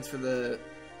 thanks for the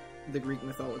Greek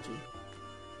mythology.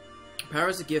 Power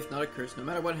is a gift, not a curse. No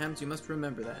matter what happens, you must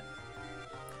remember that.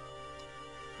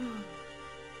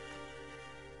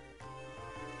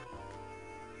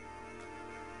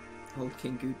 Old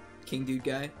King Dude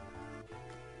guy.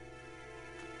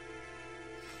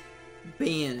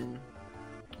 Bannon.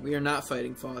 We are not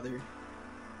fighting, Father.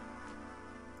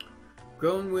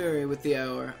 Growing weary with the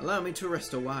hour. Allow me to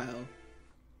rest a while.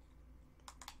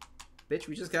 Bitch,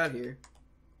 we just got here.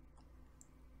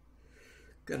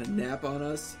 Got a nap on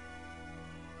us?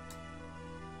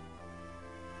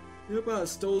 Your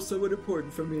boss stole someone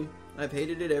important from me. I've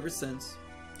hated it ever since.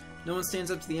 No one stands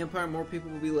up to the Empire, more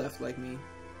people will be left like me.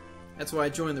 That's why I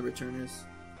joined the Returners.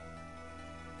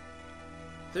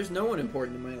 There's no one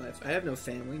important in my life. I have no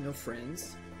family, no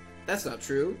friends. That's not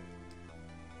true.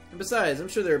 And besides, I'm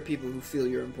sure there are people who feel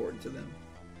you're important to them.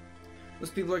 Those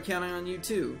people are counting on you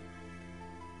too.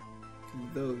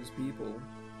 Those people.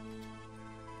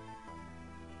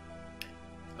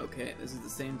 Okay, this is the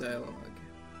same dialogue.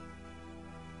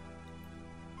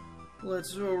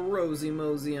 Let's roll Rosie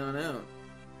Mosey on out.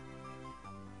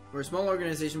 We're a small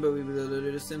organization, but we've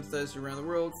been sympathized around the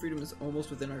world. Freedom is almost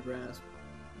within our grasp.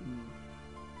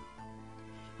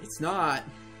 It's not.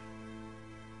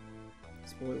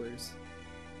 Spoilers.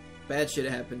 Bad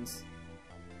shit happens.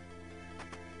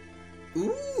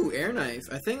 Ooh, air knife.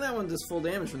 I think that one does full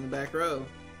damage from the back row.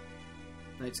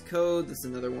 Knight's Code. That's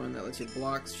another one that lets you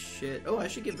block shit. Oh, I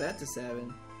should give that to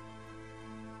Sabin.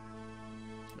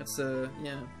 That's,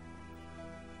 yeah.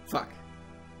 Fuck.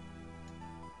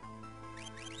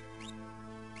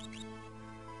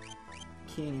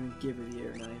 Can't even give her the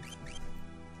air knife.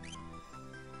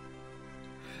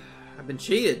 I've been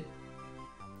cheated.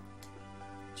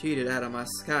 Cheated out of my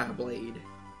Sky Blade.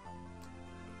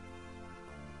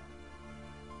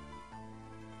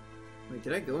 Wait,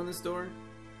 did I go in this door?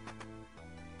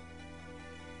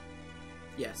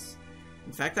 Yes.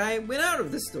 In fact, I went out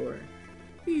of this door.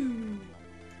 Phew.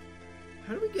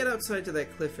 How do we get outside to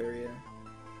that cliff area?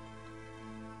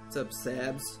 What's up,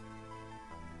 Sabs?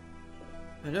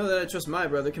 I know that I trust my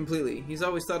brother completely. He's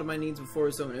always thought of my needs before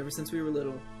his own, ever since we were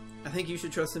little. I think you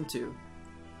should trust him too.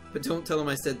 But don't tell him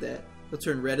I said that. He'll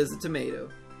turn red as a tomato.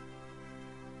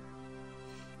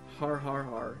 Har har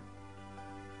har.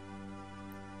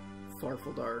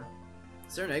 Farfaldar.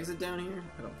 Is there an exit down here?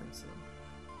 I don't think so.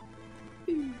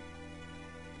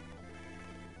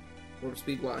 Warp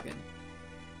speed blocking.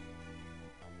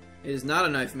 It is not a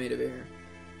knife made of air.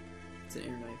 It's an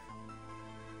air knife.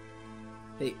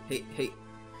 Hey, hey, hey.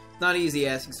 It's not easy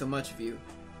asking so much of you.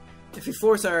 If we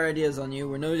force our ideas on you,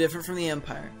 we're no different from the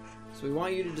Empire. So we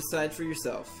want you to decide for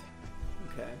yourself.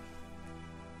 Okay.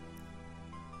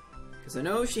 Because I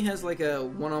know she has like a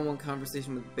one-on-one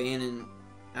conversation with Bannon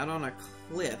out on a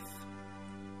cliff.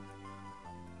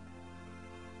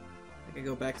 I could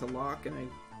go back to Locke and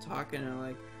I talk and I'm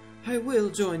like, I will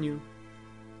join you.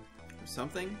 Or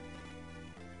something.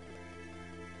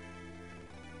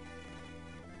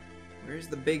 Where's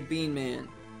the big bean man?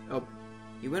 Oh,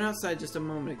 he went outside just a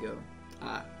moment ago.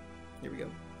 Ah, here we go.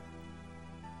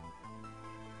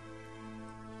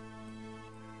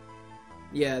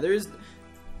 Yeah, there's...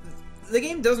 The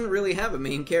game doesn't really have a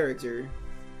main character.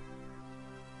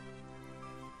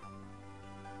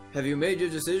 Have you made your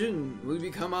decision? Will you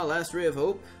become our last ray of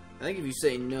hope? I think if you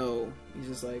say no, he's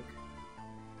just like...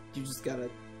 You just gotta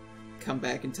come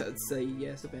back and say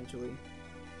yes eventually.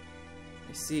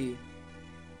 I see.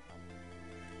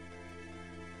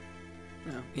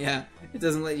 Oh, yeah, it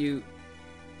doesn't let you...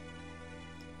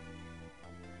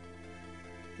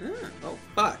 Oh,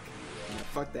 fuck. Yeah,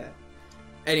 fuck that.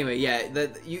 Anyway, yeah,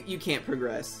 you can't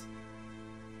progress.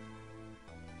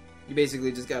 You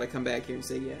basically just gotta come back here and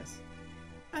say yes.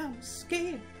 I'm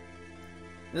scared.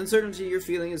 The uncertainty you're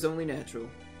feeling is only natural.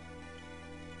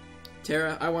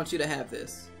 Terra, I want you to have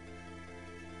this.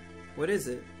 What is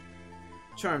it?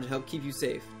 Charm to help keep you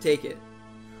safe. Take it.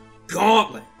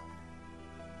 Gauntlet!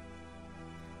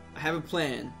 I have a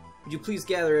plan. Would you please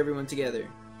gather everyone together?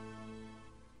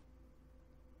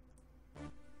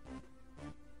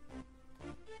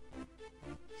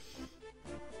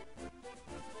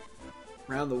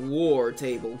 Around the war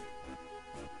table.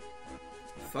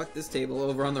 Fuck this table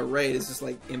over on the right is just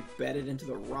like embedded into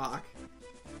the rock.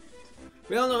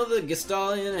 We all know the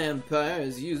Gestalian Empire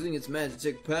is using its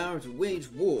magic power to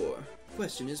wage war. The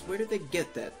question is, where did they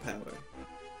get that power?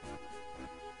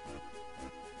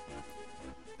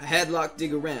 I had Locke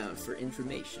dig around for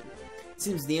information. It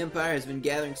seems the Empire has been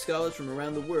gathering scholars from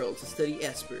around the world to study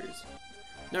espers.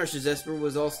 Narsha's esper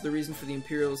was also the reason for the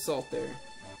Imperial assault there.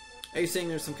 Are you saying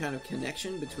there's some kind of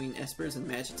connection between espers and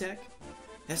Magitech?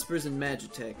 Espers and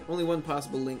Magitech. Only one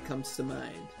possible link comes to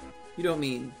mind. You don't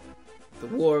mean the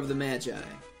War of the Magi?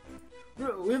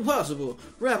 Impossible!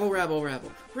 Rabble, rabble,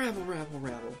 rabble. Rabble, rabble,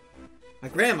 rabble. My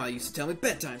grandma used to tell me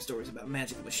bedtime stories about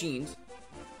magical machines.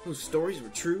 Those stories were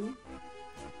true?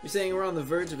 You're saying we're on the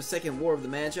verge of a second War of the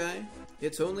Magi?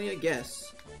 It's only a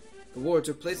guess. The war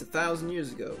took place 1,000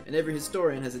 years ago, and every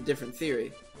historian has a different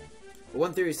theory. But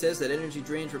one theory says that energy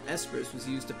drained from espers was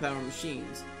used to power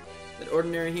machines, that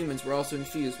ordinary humans were also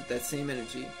infused with that same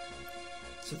energy.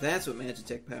 So that's what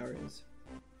Magitech power is.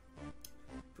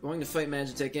 If we're going to fight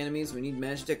Magitech enemies, we need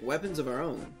Magitech weapons of our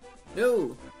own.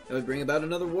 No! That would bring about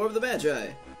another War of the Magi!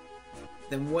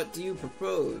 Then what do you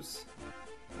propose?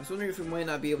 I was wondering if we might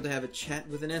not be able to have a chat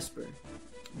with an esper.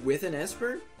 With an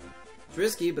esper? It's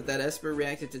risky, but that esper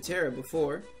reacted to Terra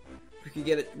before. If we could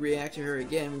get it react to her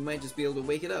again, we might just be able to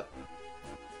wake it up.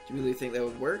 Do you really think that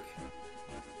would work?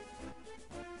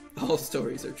 All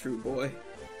stories are true, boy.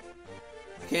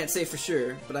 I can't say for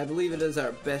sure, but I believe it is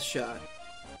our best shot.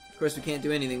 Of course, we can't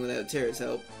do anything without Terra's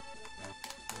help.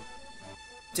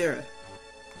 Terra.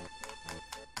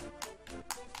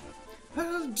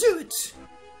 I'll do it!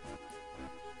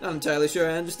 Not entirely sure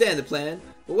I understand the plan,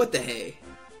 but what the hey?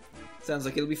 Sounds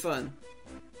like it'll be fun.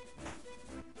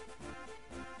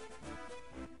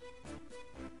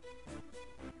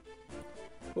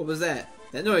 What was that?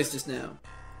 That noise just now.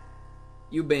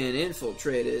 You been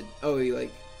infiltrated. Oh, he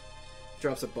like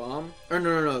drops a bomb? Or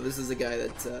no. This is a guy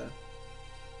that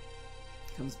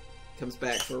comes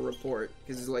back for a report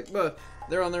because he's like,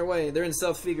 they're on their way. They're in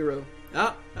South Figaro.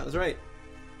 Ah, I was right.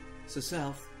 So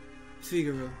South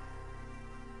Figaro.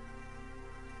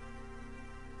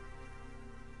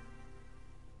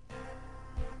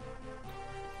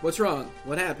 What's wrong?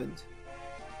 What happened?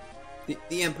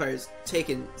 The Empire's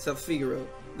taken South Figaro.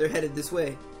 They're headed this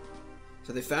way.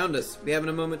 So they found us. We haven't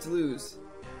a moment to lose.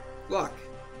 Look.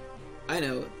 I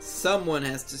know. Someone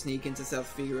has to sneak into South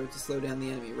Figaro to slow down the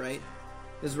enemy, right?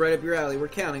 This is right up your alley. We're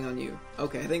counting on you.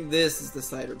 Okay, I think this is the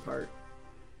cider part.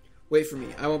 Wait for me.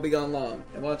 I won't be gone long.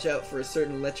 And watch out for a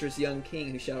certain lecherous young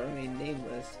king who shall remain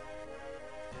nameless.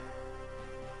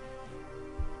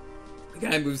 The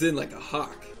guy moves in like a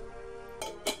hawk.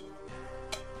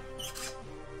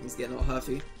 He's getting all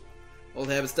huffy. Old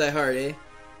habits die hard, eh?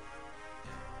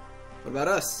 What about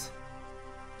us?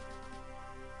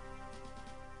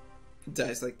 He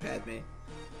dies like Padme.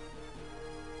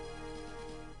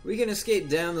 We can escape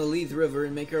down the Leith River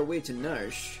and make our way to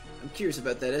Narsh. I'm curious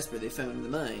about that Esper they found in the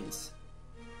mines.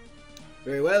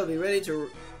 Very well,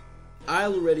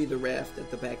 I'll ready the raft at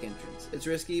the back entrance. It's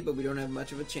risky, but we don't have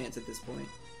much of a chance at this point.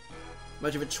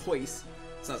 Much of a choice.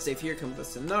 It's not safe here, come with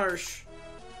us to Narsh.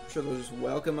 I'm sure they'll just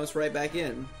welcome us right back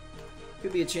in.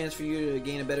 Could be a chance for you to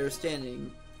gain a better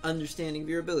understanding of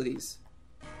your abilities.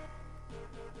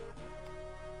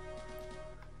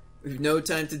 We've no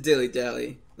time to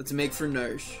dilly-dally. Let's make for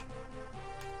Narsh.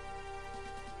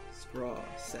 Scraw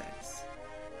sex.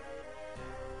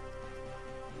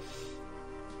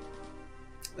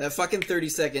 That fucking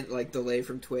 30-second like delay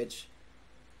from Twitch.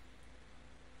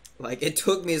 Like, it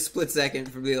took me a split second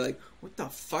for me like, what the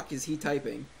fuck is he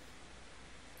typing?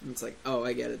 And it's like, oh,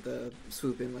 I get it. The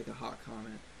swoop in like a hot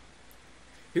comment.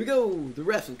 Here we go. The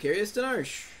ref will carry us to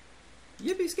Narsh.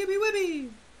 Yippee skippy whippy.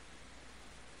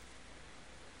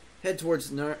 Head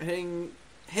towards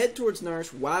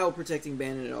Narsh while protecting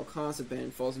Bandit at all costs. If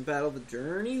Bandit falls in battle, the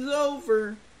journey's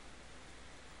over.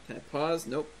 Can I pause?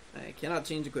 Nope. I cannot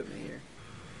change equipment here.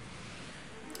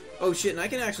 Oh shit, and I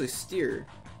can actually steer.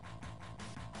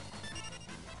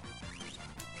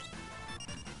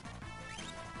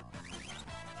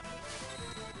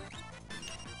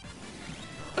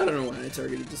 I don't know why I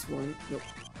targeted just one. Nope.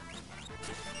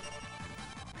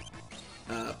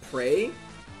 Prey?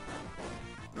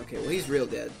 Okay, well he's real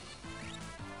dead.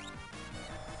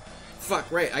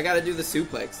 Fuck, right, I gotta do the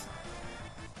suplex.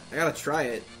 I gotta try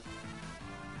it.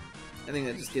 I think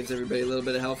that just gives everybody a little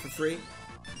bit of health for free.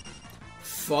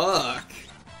 Fuck!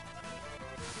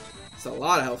 It's a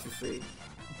lot of health for free.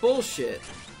 Bullshit!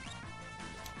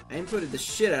 I inputted the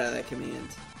shit out of that command.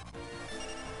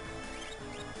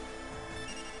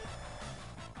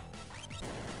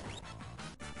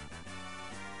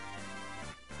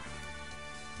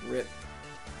 Rip.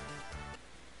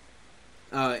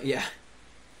 Yeah.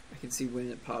 I can see when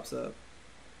it pops up.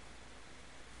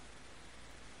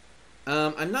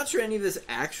 I'm not sure any of this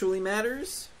actually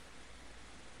matters.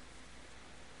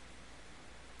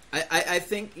 I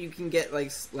think you can get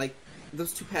like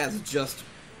those two paths just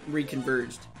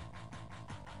reconverged.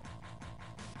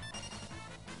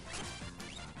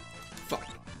 Fuck.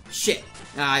 Shit.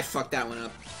 Ah, I fucked that one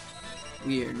up.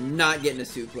 We are not getting a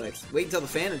suplex. Wait until the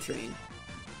Phantom Train.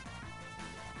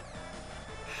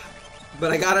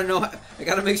 But I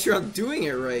gotta make sure I'm doing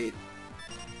it right.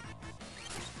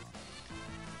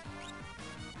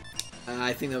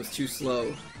 I think that was too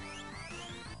slow.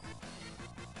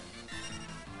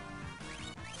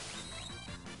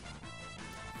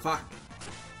 Fuck.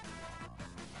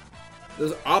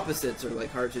 Those opposites are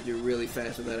like hard to do really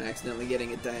fast without accidentally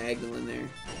getting a diagonal in there.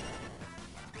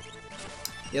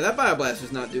 Yeah, that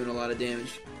Bioblaster's not doing a lot of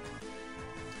damage.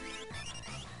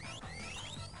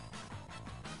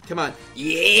 Come on.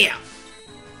 Yeah!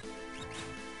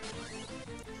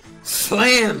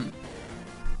 Slam!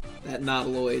 That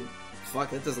Nautiloid.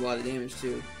 Fuck, that does a lot of damage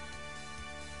too.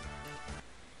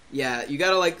 Yeah, you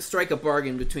gotta like strike a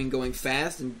bargain between going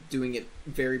fast and doing it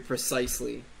very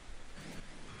precisely.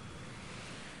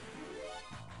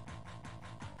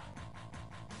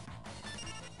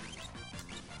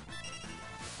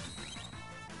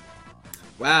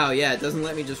 Wow, yeah, it doesn't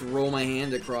let me just roll my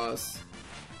hand across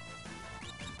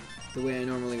the way I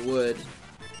normally would.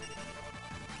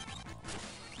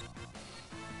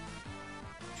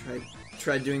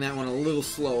 Try doing that one a little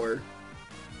slower.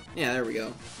 Yeah, there we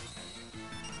go.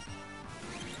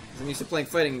 I'm used to playing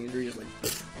fighting games where you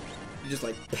just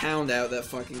like pound out that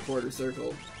fucking quarter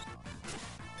circle.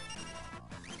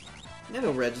 And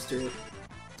it'll register it.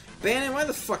 Bannon, why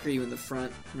the fuck are you in the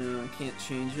front? No, I can't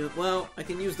change it. Well, I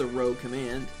can use the row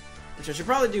command, which I should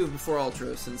probably do before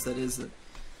Ultra, since that is a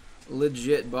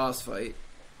legit boss fight.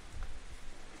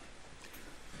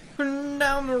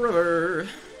 Down the river.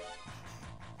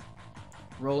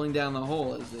 Rolling down the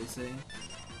hole, as they say.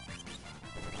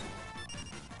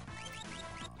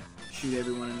 Shoot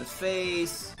everyone in the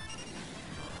face.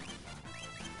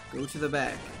 Go to the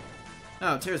back.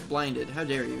 Oh, Terra's blinded. How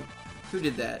dare you? Who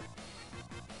did that?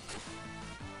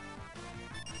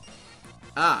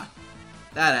 Ah,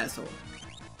 that asshole.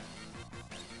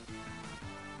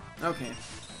 Okay.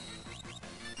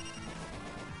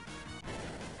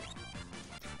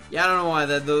 Yeah, I don't know why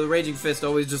the Raging Fist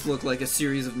always just looked like a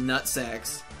series of nut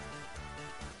sacks.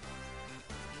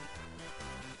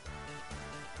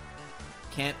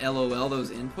 Can't LOL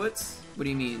those inputs? What do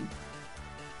you mean?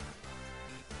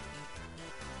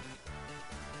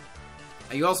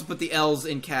 You also put the L's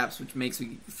in caps, which makes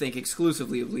me think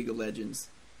exclusively of League of Legends.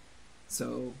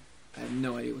 So, I have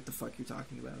no idea what the fuck you're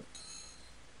talking about.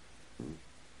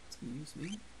 Excuse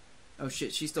me? Oh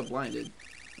shit, she's still blinded.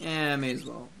 Yeah, may as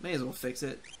well. May as well fix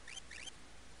it.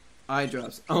 Eye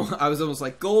drops. Oh, I was almost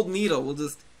like, gold needle, we'll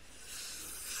just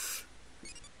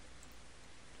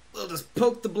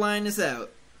poke the blindness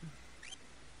out.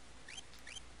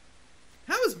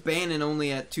 How is Bannon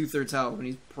only at 2/3 health when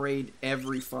he's prayed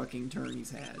every fucking turn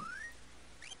he's had?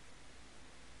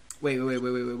 Wait,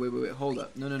 hold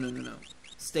up. No.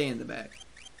 Stay in the back.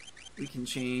 We can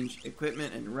change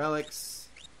equipment and relics.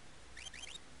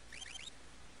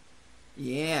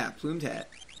 Yeah, Plumed Hat.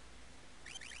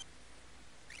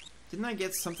 Didn't I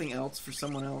get something else for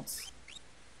someone else?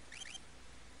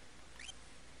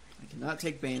 I cannot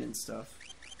take Bannon stuff.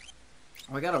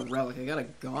 Oh, I got a relic. I got a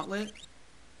gauntlet.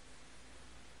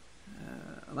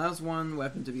 Allows one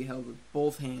weapon to be held with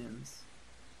both hands.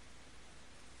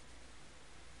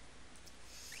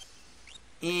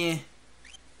 Don't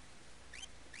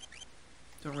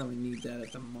really need that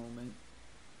at the moment.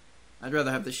 I'd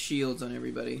rather have the shields on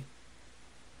everybody.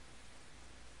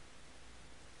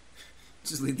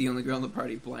 Just leave the only girl in the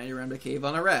party blind around a cave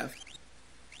on a raft.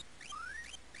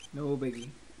 No biggie.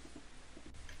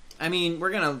 I mean,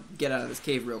 we're gonna get out of this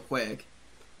cave real quick.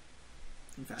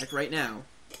 In fact, right now.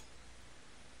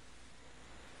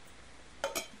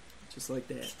 Just like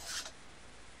that.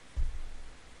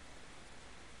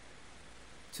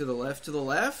 To the left, to the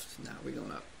left? Nah, we're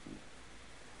going up.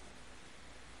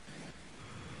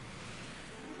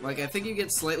 Like, I think you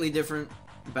get slightly different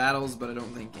battles, but I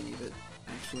don't think any of it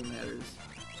actually matters.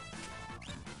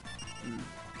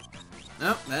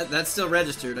 Oh, that's still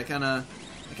registered. I kinda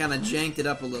janked it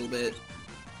up a little bit.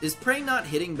 Is Prey not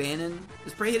hitting Bannon?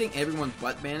 Is Prey hitting everyone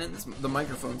but Bannon? The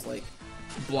microphone's like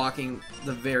blocking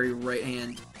the very right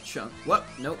hand chunk. What?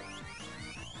 Nope.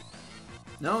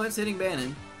 No, it's hitting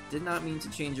Bannon. Did not mean to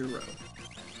change your row.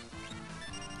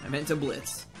 I meant to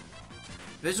blitz.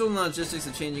 Visual logistics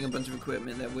of changing a bunch of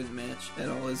equipment that wouldn't match at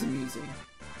all is amusing.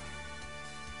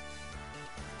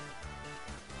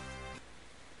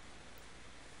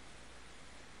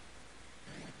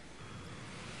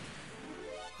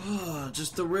 Oh,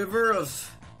 just the river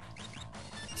of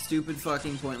stupid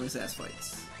fucking pointless ass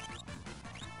fights.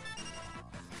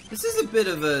 This is a bit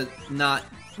of a not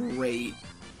great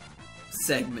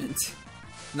segment,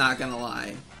 not gonna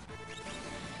lie.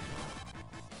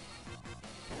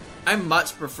 I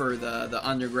much prefer the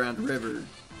underground river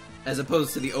as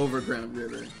opposed to the overground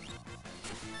river.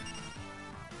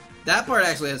 That part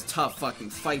actually has tough fucking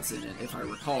fights in it, if I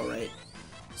recall right.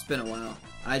 It's been a while.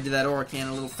 I did that aura can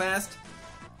a little fast.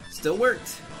 Still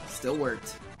worked. Still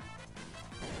worked.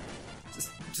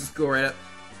 Just go right up.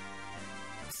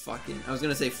 Fucking, I was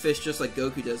gonna say fish just like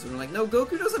Goku does, but I'm like, no,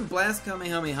 Goku doesn't blast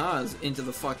Kamehamehas into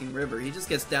the fucking river. He just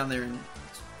gets down there and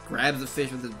grabs the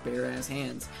fish with his bare ass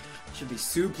hands. Should be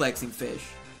suplexing fish.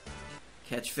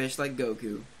 Catch fish like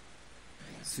Goku.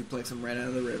 Suplex him right out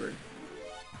of the river.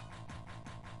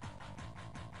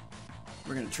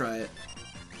 We're gonna try it.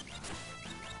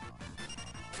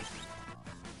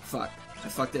 Fuck. I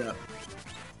fucked it up.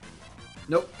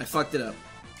 Nope, I fucked it up.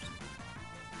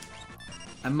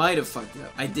 I might have fucked it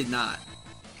up. I did not.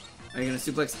 Are you gonna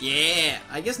suplex? Yeah!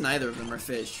 I guess neither of them are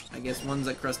fish. I guess one's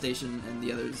a crustacean and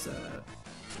the other's,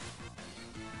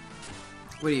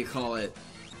 what do you call it?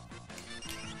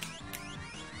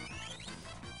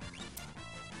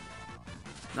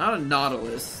 Not a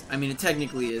nautilus. I mean, it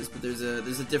technically is, but there's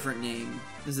a different name.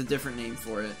 There's a different name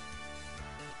for it.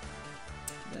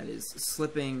 That is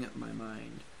slipping my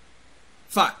mind.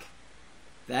 Fuck!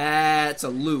 That's a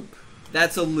loop.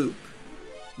 That's a loop.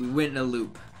 We went in a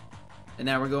loop. And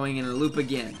now we're going in a loop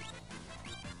again.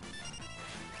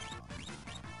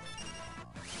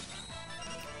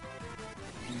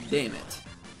 Damn it.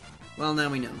 Well, now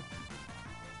we know.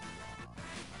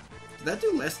 Did that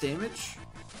do less damage?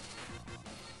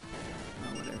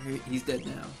 Oh, whatever. He's dead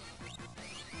now.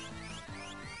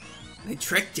 They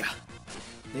tricked ya.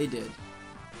 They did.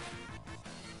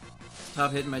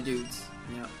 Stop hitting my dudes.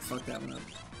 Yeah, fuck that one up.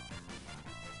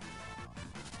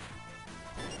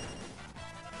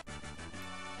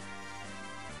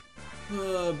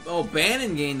 Oh,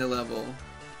 Bannon gained a level.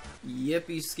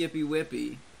 Yippee skippy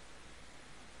whippy.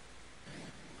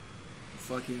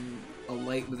 Fucking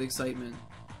alight with excitement.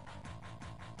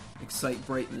 Excite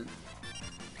brightment.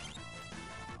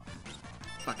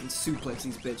 Fucking suplex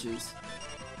these bitches.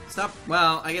 Stop.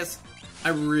 Well, I guess I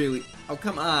really... Oh,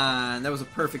 come on. That was a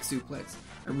perfect suplex.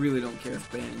 I really don't care if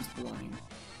Bannon's blind.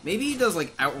 Maybe he does,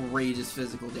 like, outrageous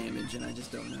physical damage, and I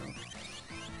just don't know.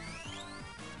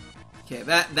 Okay,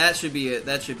 that should be a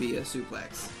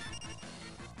suplex.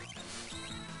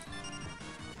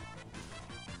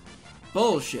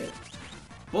 Bullshit.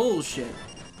 Bullshit.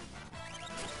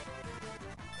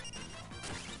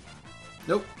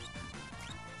 Nope.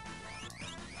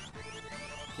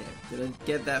 Okay, did I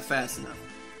get that fast enough?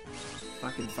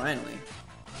 Fucking finally.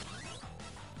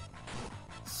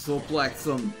 Suplex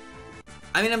him.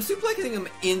 I mean, I'm suplexing him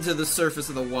into the surface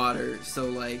of the water, so,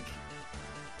 like...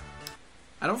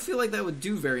 I don't feel like that would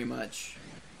do very much.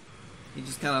 You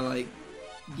just kind of, like,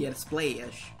 get a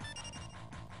splash.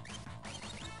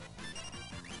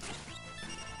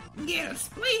 Get a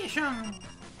splash on!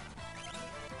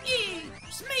 Yeah,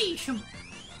 smash him!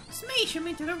 Smash him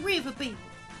into the riverbed!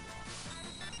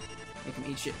 Make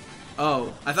him eat shit.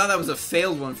 Oh, I thought that was a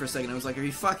failed one for a second. I was like, are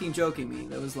you fucking joking me?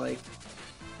 That was like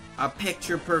a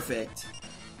picture perfect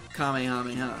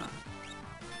Kamehameha.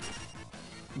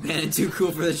 Man, too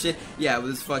cool for this shit. Yeah,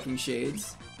 with his fucking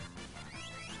shades.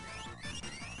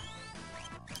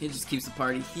 He just keeps the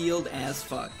party healed as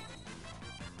fuck.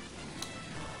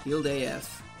 Healed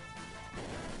AF.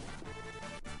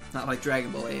 Not like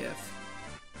Dragon Ball AF.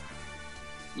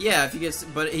 Yeah, if you get...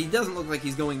 But he doesn't look like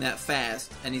he's going that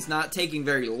fast, and he's not taking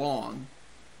very long.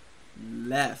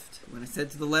 Left. When I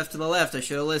said to the left, I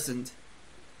should have listened.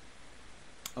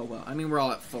 Oh well, I mean, we're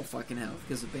all at full fucking health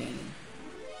because of Bannon.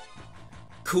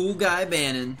 Cool guy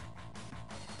Bannon.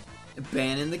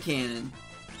 Bannon the Cannon.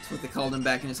 That's what they called him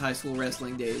back in his high school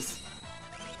wrestling days.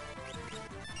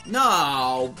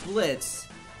 No! Blitz!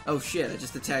 Oh shit, I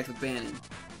just attacked with Bannon.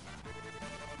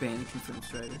 Bannon confirmed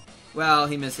Strider. Well,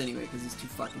 he missed anyway because he's too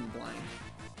fucking blind.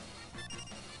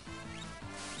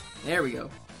 There we go.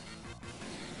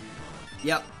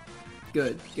 Yep.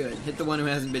 Good, good. Hit the one who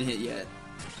hasn't been hit yet.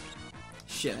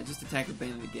 Shit, I just attacked with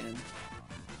Bannon again.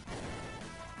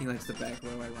 He likes the back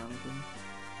row, ironically.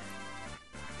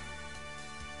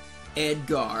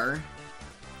 Edgar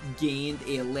gained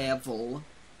a level.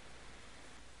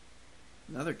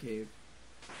 Another cave.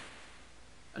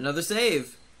 Another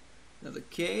save. Another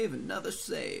cave, another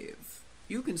save.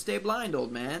 You can stay blind,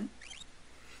 old man.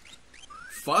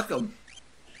 Fuck him.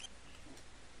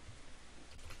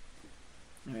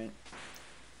 Alright.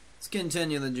 Let's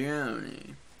continue the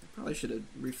journey. I probably should have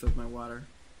refilled my water.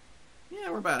 Yeah,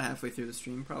 we're about halfway through the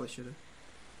stream. Probably should have.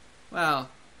 Well,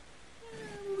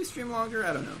 will we stream longer?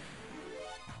 I don't know.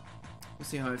 We'll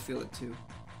see how I feel it too.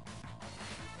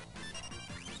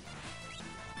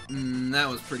 That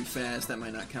was pretty fast. That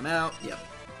might not come out. Yep.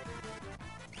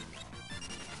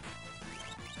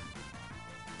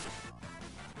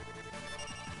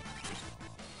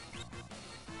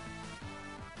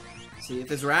 See, if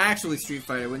this were actually Street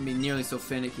Fighter, I wouldn't be nearly so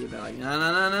finicky about like,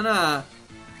 nah.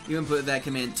 You input that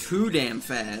command too damn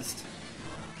fast.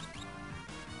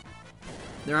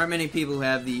 There aren't many people who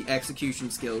have the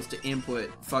execution skills to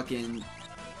input fucking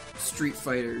Street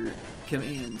Fighter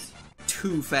commands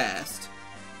too fast.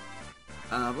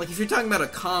 Like, if you're talking about a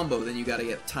combo, then you gotta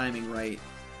get timing right,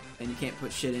 and you can't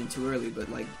put shit in too early, but,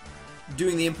 like,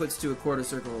 doing the inputs to a quarter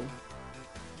circle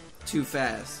too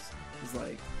fast is,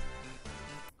 like,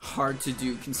 hard to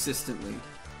do consistently.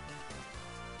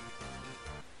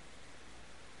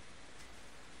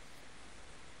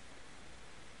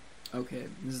 Okay,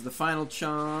 this is the final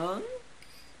chunk.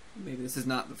 Maybe this is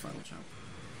not the final chunk.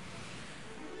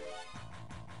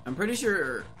 I'm pretty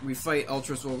sure we fight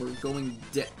Ultras while we're going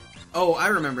Oh, I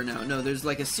remember now. No, there's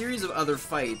like a series of other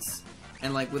fights,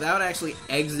 and like without actually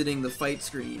exiting the fight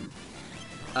screen,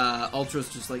 Ultras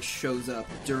just like shows up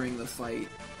during the fight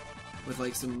with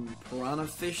like some piranha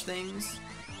fish things.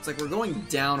 It's like we're going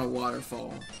down a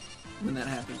waterfall when that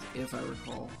happens, if I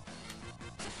recall.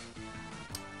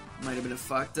 Might have been a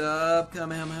fucked up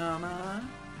Kamehameha.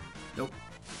 Nope.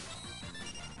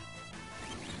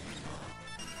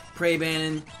 Pray,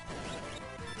 Bannon.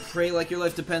 Pray like your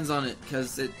life depends on it,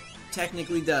 because it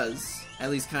technically does. At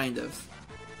least kind of.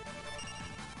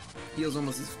 Heals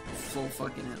almost his full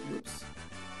fucking head. Whoops.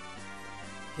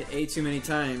 Hit A too many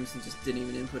times and just didn't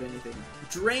even input anything.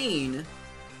 Drain?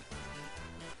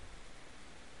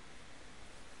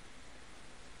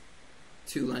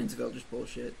 Two lines of Eldritch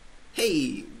bullshit.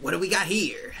 Hey, what do we got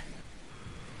here?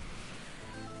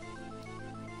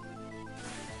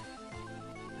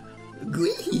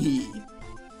 Gwee!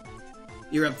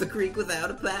 You're up the creek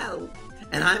without a paddle,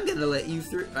 and I'm gonna let you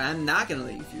through. I'm not gonna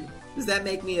let you through. Does that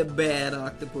make me a bad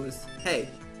octopus? Hey,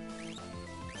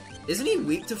 isn't he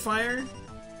weak to fire?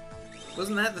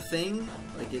 Wasn't that the thing?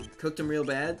 Like, it cooked him real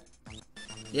bad?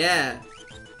 Yeah.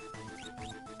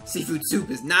 Seafood soup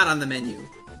is not on the menu.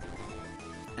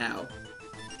 Ow.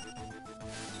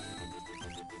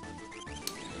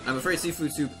 I'm afraid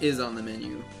seafood soup is on the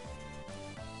menu.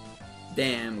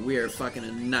 Damn, we are fucking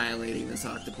annihilating this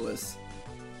octopus.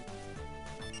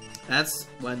 That's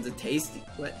one's a tasty.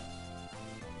 What?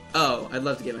 Oh, I'd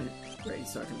love to get my. Right,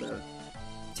 he's talking about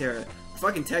Terra.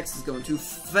 Fucking text is going too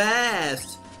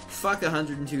fast. Fuck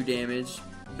 102 damage.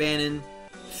 Bannon,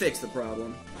 fix the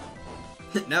problem.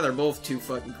 Now they're both too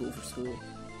fucking cool for school.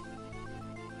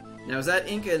 Now is that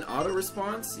ink an auto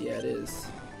response? Yeah, it is.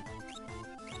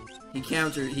 He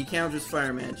counters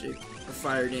fire magic or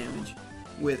fire damage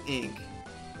with ink.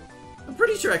 I'm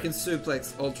pretty sure I can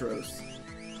suplex Ultros.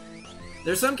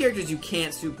 There's some characters you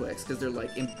can't suplex because they're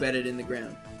like embedded in the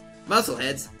ground.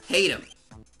 Muscleheads, hate them.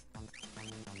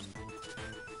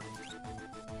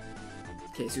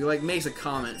 Okay, so he like makes a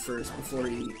comment first before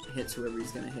he hits whoever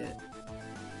he's gonna hit.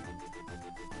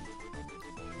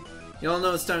 Y'all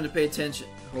know it's time to pay attention.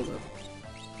 Hold up.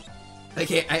 I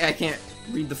can't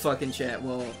read the fucking chat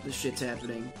while this shit's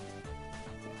happening.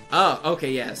 Oh,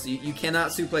 okay, yeah, so you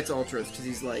cannot suplex Ultros because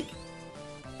he's like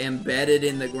embedded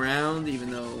in the ground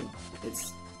even though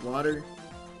it's water.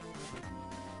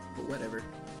 But whatever.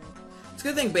 It's a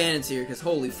good thing Bannon's here because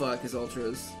holy fuck is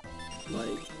Ultros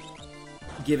like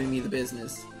giving me the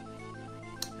business.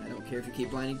 I don't care if you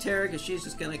keep blinding Terra because she's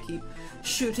just gonna keep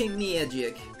shooting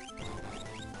magic.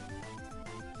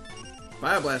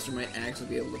 Bioblaster might actually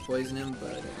be able to poison him, but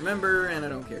I don't remember, and I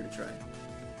don't care to try.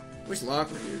 Wish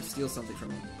Locke were here to steal something from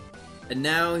him. And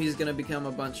now he's gonna become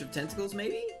a bunch of tentacles,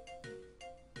 maybe?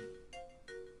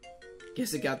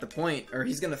 Guess it got the point. Or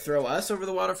he's gonna throw us over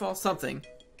the waterfall? Something.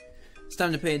 It's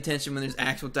time to pay attention when there's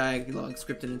actual dialogue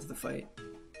scripted into the fight.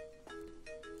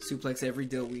 Suplex every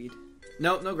dillweed.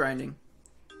 Nope, no grinding.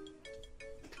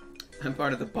 I'm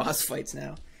part of the boss fights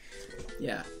now.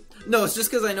 Yeah. No, it's just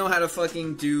because I know how to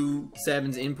fucking do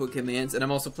Sabin's input commands, and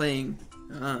I'm also playing...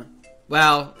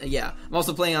 well, yeah. I'm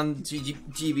also playing on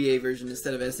GBA version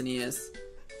instead of SNES.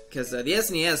 Because the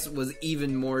SNES was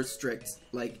even more strict.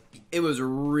 Like, it was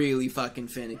really fucking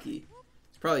finicky.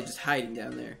 It's probably just hiding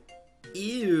down there.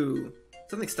 Ew.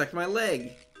 Something stuck to my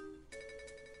leg.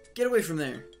 Get away from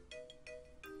there.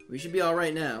 We should be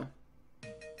alright now.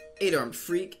 8-armed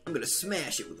freak. I'm gonna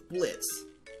smash it with a blitz.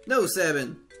 No,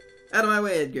 Sabin. Out of my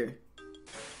way, Edgar.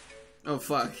 Oh,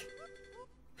 fuck.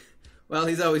 Well,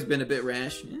 he's always been a bit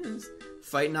rash. Yes.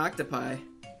 Fighting octopi.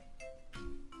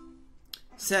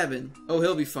 Sabin. Oh,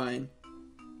 he'll be fine.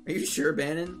 Are you sure,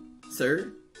 Bannon?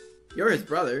 Sir? You're his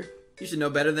brother. You should know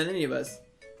better than any of us.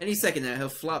 Any second now, he'll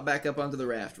flop back up onto the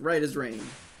raft, right as rain.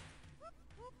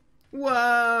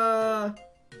 Wah! I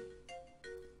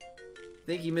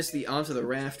think you missed the onto the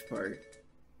raft part.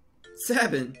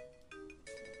 Sabin!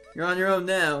 You're on your own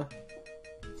now.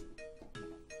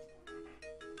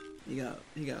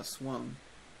 He got swung.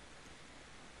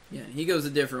 Yeah, he goes a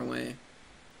different way.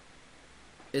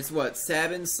 It's what,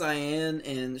 Sabin, Cyan,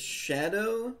 and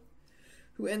Shadow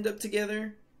who end up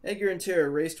together? Edgar and Terra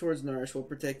race towards Narsh while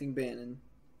protecting Bannon.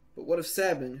 But what of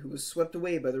Sabin, who was swept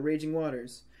away by the raging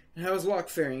waters? And how is Locke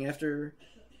faring after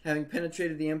having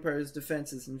penetrated the Empire's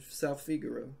defenses in South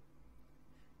Figaro?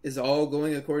 Is all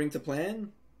going according to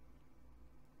plan?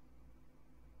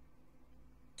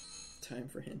 Time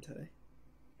for hentai.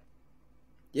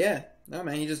 Yeah, no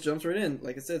man, he just jumps right in.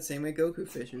 Like I said, same way Goku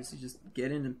fishes. You just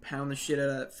get in and pound the shit out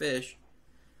of that fish.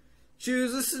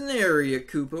 Choose a scenario,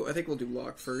 Koopo. I think we'll do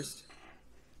Locke first.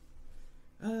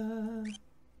 Oh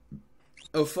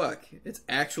fuck, it's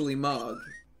actually Mog.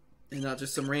 And not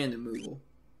just some random Moogle.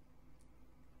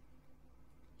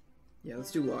 Yeah,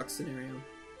 let's do Locke's scenario.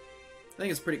 I think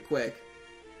it's pretty quick.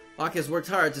 Locke has worked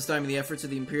hard to stymie the efforts of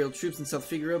the Imperial troops in South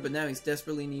Figaro, but now he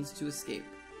desperately needs to escape.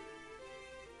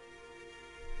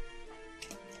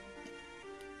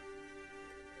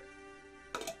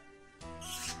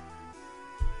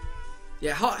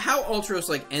 Yeah, how Ultros,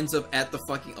 like, ends up at the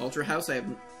fucking Ultra House, I have...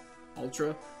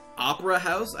 Ultra? Opera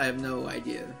House? I have no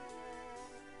idea.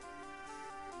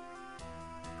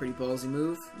 Pretty ballsy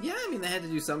move. Yeah, I mean, they had to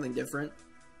do something different.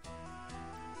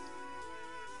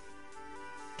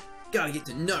 Gotta get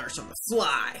to nurse on the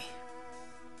fly.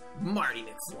 Marty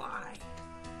McFly.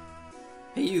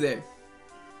 Hey, you there.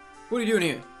 What are you doing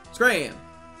here? Scram!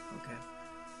 Okay.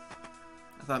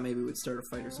 I thought maybe we'd start a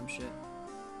fight or some shit.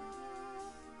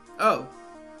 Oh.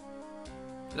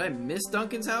 Did I miss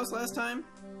Duncan's house last time?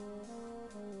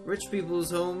 Rich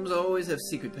people's homes always have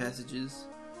secret passages.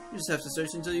 You just have to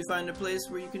search until you find a place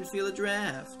where you can feel a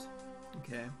draft.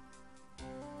 Okay.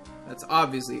 That's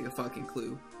obviously a fucking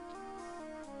clue.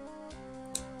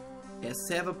 Yes,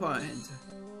 have a point.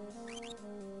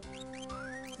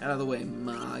 Out of the way,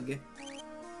 Mog.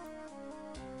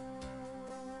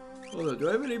 Hold on, do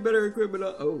I have any better equipment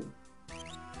on? Oh.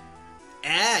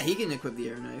 Ah, he can equip the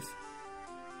air knife.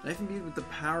 Knife imbued with the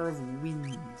power of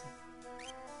wind.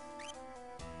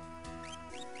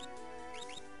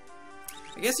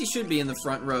 I guess he should be in the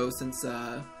front row since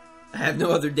I have no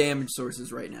other damage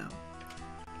sources right now.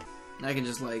 And I can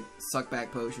just, like, suck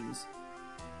back potions.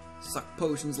 Suck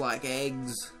potions like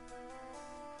eggs.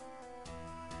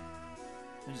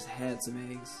 I just had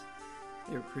some eggs.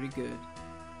 They were pretty good.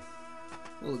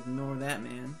 We'll ignore that,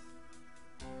 man.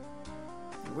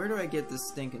 Where do I get this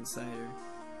stinking cider?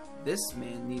 This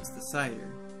man needs the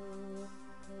cider.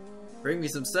 Bring me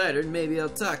some cider and maybe I'll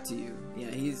talk to you.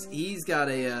 Yeah, he's got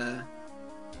a,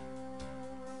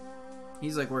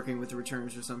 he's like working with the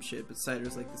returners or some shit, but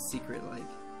cider's like the secret, like,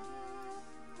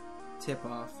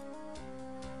 tip-off.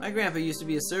 My grandpa used to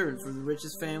be a servant for the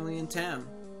richest family in town.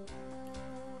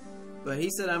 But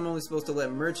he said I'm only supposed to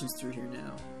let merchants through here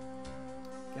now.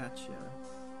 Gotcha.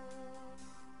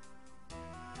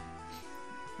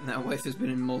 And that wife has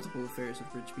been in multiple affairs with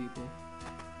rich people.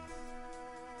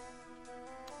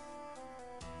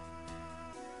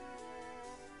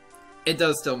 It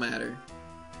does still matter.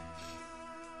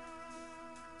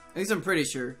 At least I'm pretty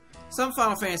sure. Some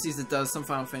Final Fantasies it does, some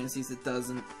Final Fantasies it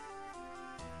doesn't.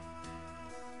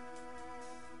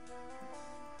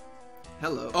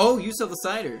 Hello. Oh, you sell the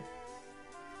cider.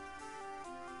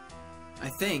 I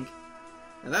think.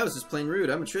 Now that was just plain rude.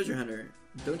 I'm a treasure hunter.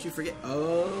 Don't you forget.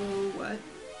 Oh, what?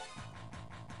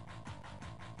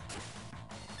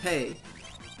 Hey.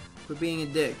 Quit being a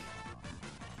dick.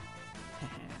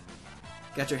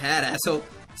 Got your hat, asshole.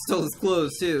 Stole his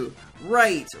clothes, too.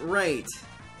 Right, right.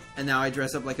 And now I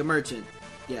dress up like a merchant.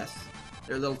 Yes.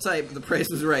 They're a little tight, but the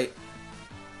price was right.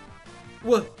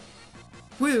 What?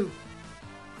 Whew.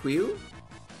 Whew?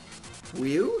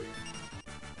 Whew?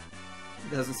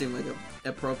 Doesn't seem like an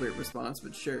appropriate response,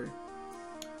 but sure.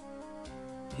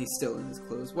 He's still in his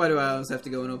clothes. Why do I always have to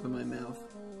go and open my mouth?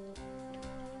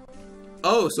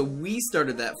 Oh, so we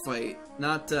started that fight,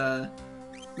 not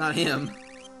him.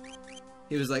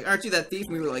 He was like, "Aren't you that thief?"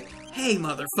 And we were like, "Hey,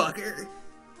 motherfucker!"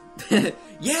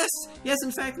 Yes! Yes,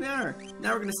 in fact we are!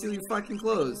 Now we're gonna steal your fucking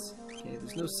clothes. Okay,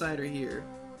 there's no cider here.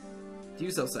 Do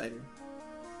you sell cider?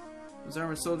 Those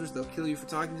armored soldiers, they'll kill you for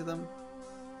talking to them?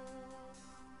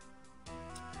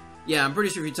 Yeah, I'm pretty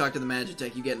sure if you talk to the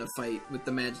Magitech, you get in a fight with the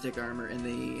Magitech armor, and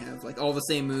they have, like, all the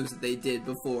same moves that they did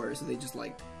before, so they just,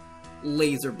 like,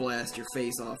 laser blast your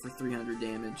face off for 300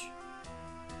 damage.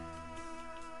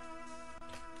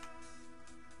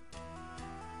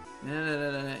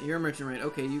 No, you're a merchant, right?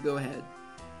 Okay, you go ahead.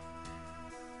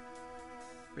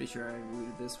 Pretty sure I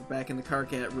looted this. We're back in the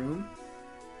Carcat room.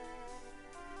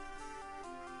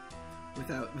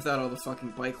 Without all the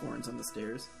fucking bike horns on the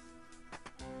stairs.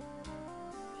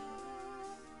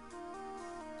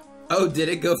 Oh, did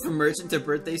it go from merchant to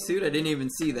birthday suit? I didn't even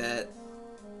see that.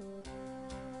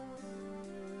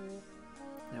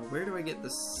 Now, where do I get the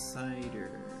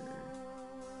cider?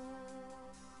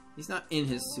 He's not in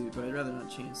his suit, but I'd rather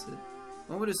not chance it.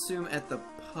 One would assume at the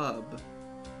pub.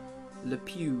 Le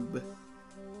Pube.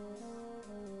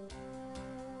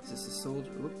 Is this a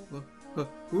soldier?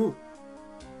 Ooh.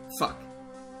 Fuck.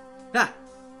 Ha!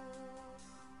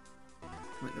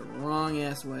 Went the wrong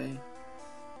ass way.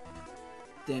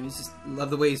 Damn, he's just... Love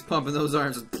the way he's pumping those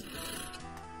arms.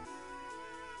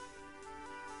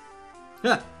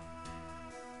 Ha!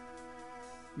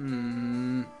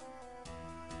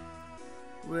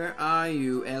 Where are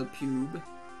you, El Pube?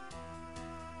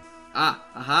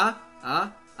 Aha!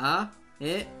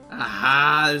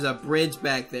 There's a bridge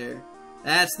back there.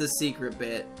 That's the secret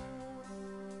bit.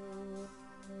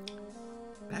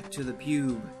 Back to the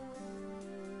pube.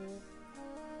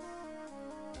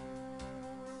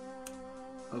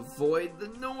 Avoid the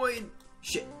noid.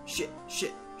 Shit.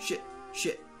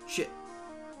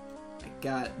 I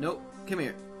got it. Nope. Come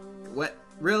here. What?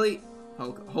 Really?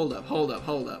 Hold up, hold up,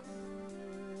 hold up.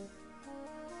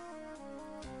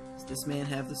 Does this man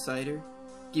have the cider?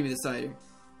 Give me the cider.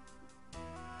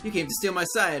 You came to steal my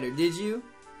cider, did you?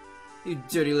 You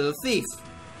dirty little thief.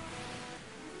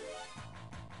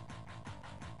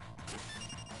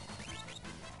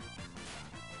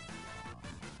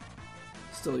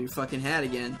 Stole your fucking hat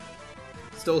again.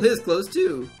 Stole his clothes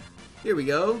too. Here we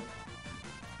go.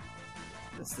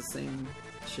 That's the same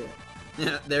shit.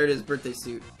 Yeah, there it is, birthday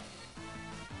suit.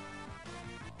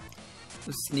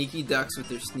 Those sneaky ducks with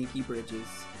their sneaky bridges.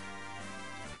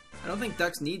 I don't think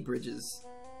ducks need bridges.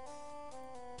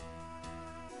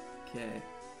 Okay.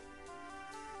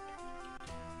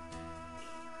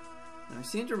 I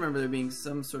seem to remember there being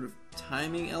some sort of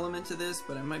timing element to this,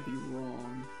 but I might be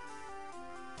wrong.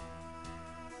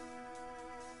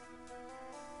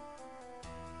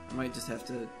 I might just have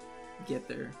to get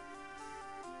there.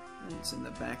 And it's in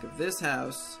the back of this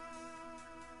house.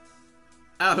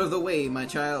 Out of the way, my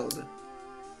child!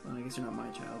 Well, I guess you're not my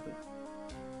child,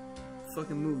 but...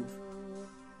 fucking move.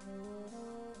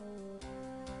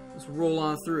 Let's roll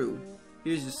on through.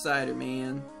 Here's your cider,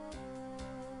 man.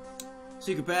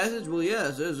 Secret passage? Well,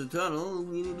 yes, there's a tunnel.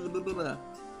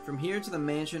 From here to the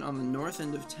mansion on the north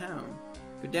end of town.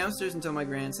 Go downstairs and tell my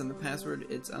grandson the password.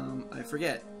 It's, I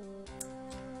forget.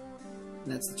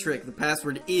 And that's the trick. The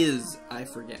password is I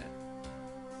forget.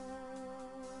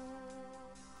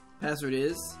 Password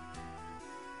is...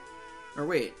 or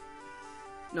wait.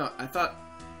 No, I thought...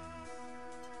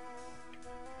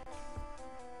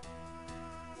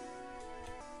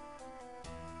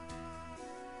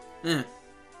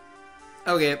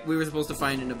 Okay, we were supposed to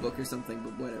find it in a book or something,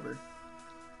 but whatever.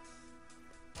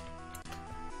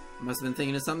 Must have been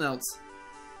thinking of something else.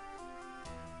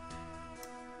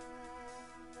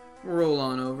 Roll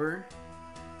on over.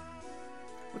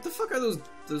 What the fuck are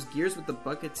those gears with the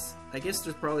buckets? I guess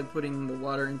they're probably putting the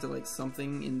water into like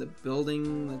something in the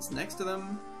building that's next to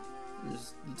them. You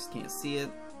just can't see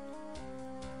it.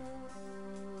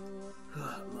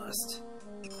 Must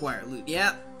acquire loot.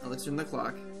 Yeah, elixir in the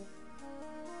clock.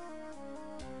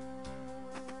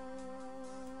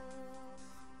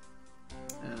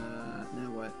 Now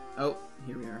what? Oh,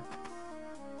 here we are.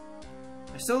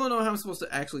 I still don't know how I'm supposed to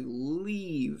actually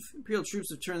leave. Imperial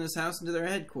troops have turned this house into their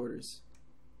headquarters.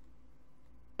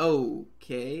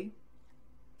 Okay.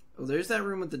 Oh, there's that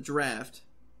room with the draft.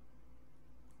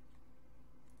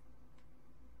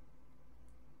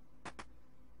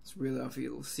 It's really off you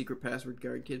little secret password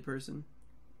guard kid person.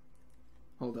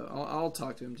 Hold up. I'll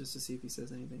talk to him just to see if he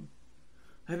says anything.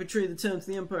 I betrayed the town to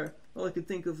the Empire. All I could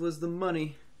think of was the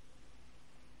money.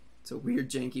 It's a weird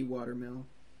janky watermill.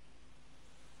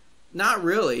 Not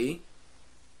really,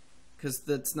 because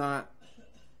that's not...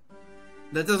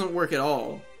 that doesn't work at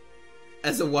all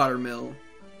as a watermill.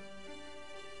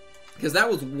 Because that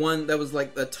was one, that was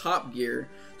like the top gear,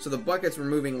 so the buckets were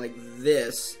moving like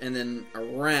this and then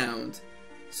around.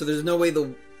 So there's no way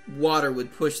the water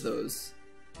would push those.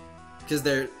 Because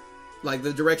they're, like,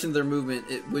 the direction of their movement,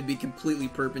 it would be completely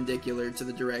perpendicular to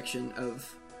the direction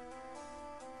of...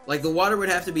 like, the water would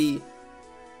have to be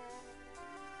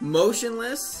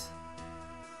motionless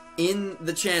in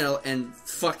the channel and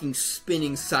fucking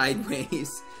spinning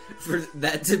sideways for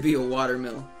that to be a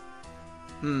watermill.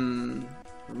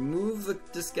 Remove the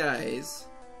disguise.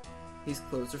 These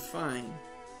clothes are fine.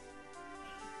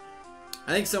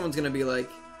 I think someone's gonna be like,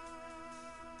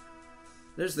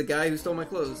 there's the guy who stole my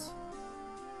clothes.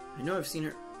 I know I've seen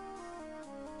her.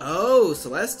 Oh,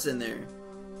 Celeste's in there.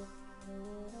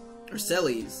 Or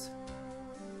Cellie's.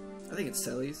 I think it's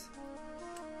Cellie's.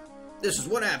 This is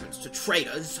what happens to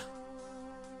traitors.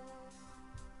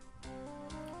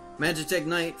 Magitech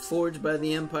Knight, forged by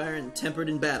the Empire and tempered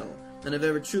in battle. None have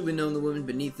ever truly known the woman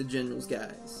beneath the general's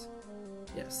guise.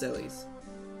 Yeah, Cellie's.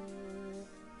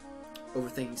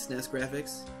 Overthinking SNES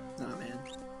graphics? Nah, man.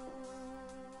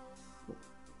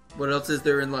 What else is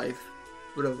there in life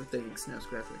but overthinking SNES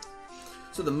graphics?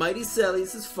 So the mighty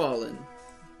Cellie's has fallen.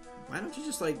 Why don't you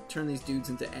just, like, turn these dudes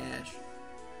into ash?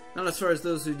 Not as far as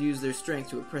those who'd use their strength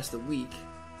to oppress the weak.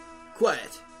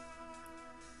 Quiet!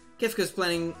 Kefka's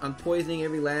planning on poisoning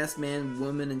every last man,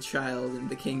 woman, and child in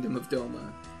the kingdom of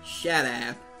Doma. Shut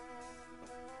up!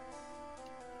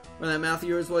 Run that mouth of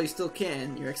yours while you still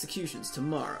can. Your execution's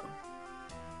tomorrow.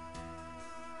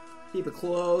 Keep a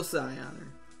close eye on her.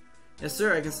 Yes,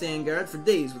 sir, I can stand guard for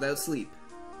days without sleep.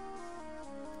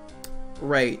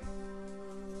 Right.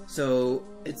 So,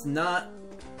 it's not...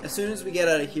 as soon as we get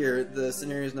out of here, the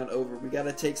scenario's not over. We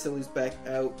gotta take Cellie's back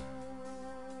out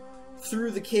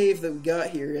through the cave that we got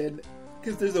here in,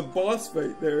 because there's a boss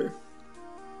fight there.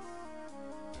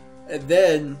 And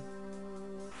then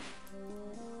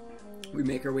we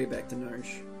make our way back to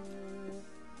Narsh.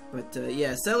 But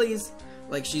yeah, Selly's,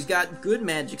 like, she's got good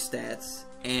magic stats,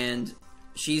 and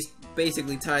she's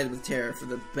basically tied with Terra for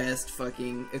the best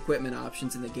fucking equipment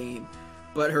options in the game.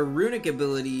 But her runic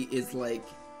ability is, like,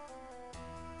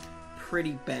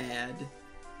 pretty bad.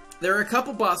 There are a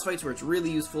couple boss fights where it's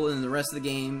really useful, and in the rest of the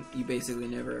game, you basically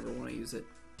never ever want to use it.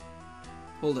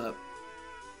 Hold up.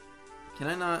 Can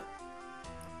I not...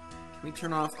 Can we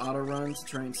turn off auto run to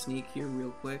try and sneak here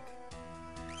real quick?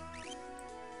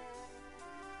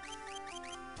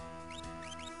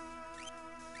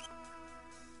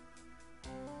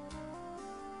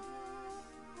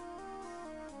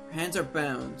 Her hands are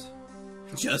bound.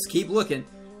 Just keep looking.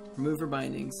 Remove her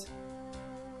bindings.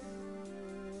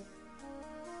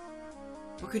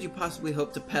 What could you possibly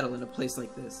hope to peddle in a place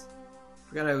like this?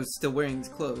 Forgot I was still wearing these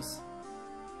clothes.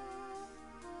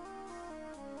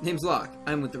 Name's Locke.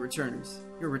 I'm with the Returners.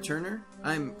 You're a Returner?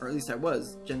 Or at least I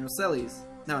was, General Selly's.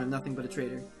 Now I'm nothing but a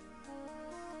traitor.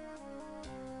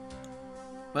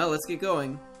 Well, let's get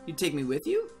going. You'd take me with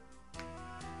you?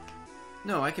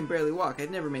 No, I can barely walk. I'd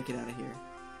never make it out of here.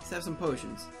 Let's have some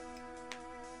potions.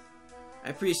 I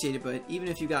appreciate it, but even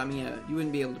if you got me out, you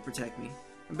wouldn't be able to protect me.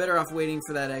 I'm better off waiting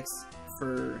for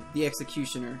for the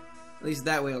Executioner. At least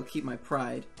that way I'll keep my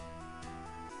pride.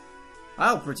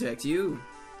 I'll protect you.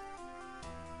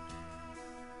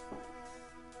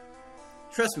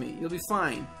 Trust me, you'll be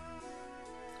fine.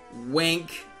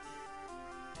 Wank.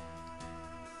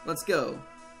 Let's go.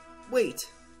 Wait.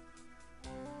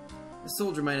 The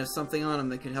soldier might have something on him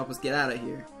that could help us get out of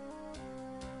here.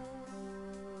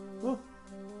 Oh.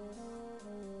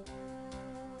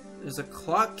 There's a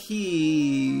clock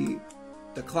key.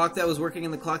 The clock that was working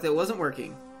and the clock that wasn't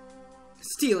working.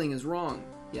 Stealing is wrong.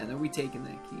 Yeah, no, we taking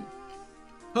that key.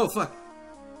 Oh, fuck.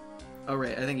 Oh,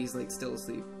 right, I think he's, like, still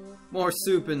asleep. More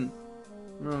soup and...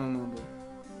 Oh, mumble.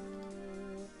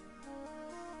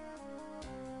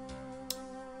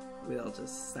 We'll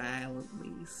just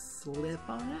silently slip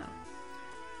on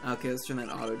out. Okay, let's turn that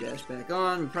auto dash back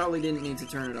on. We probably didn't need to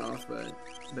turn it off, but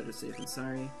better safe than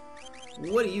sorry.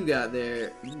 What do you got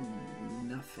there? Ooh,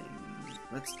 nothing.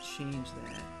 Let's change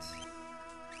that.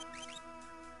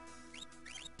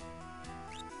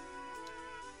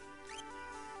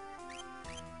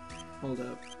 Hold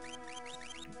up.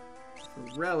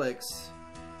 For relics.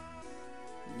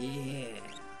 Yeah.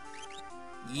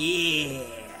 Yeah.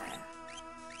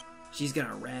 She's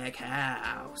gonna wreck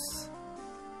house.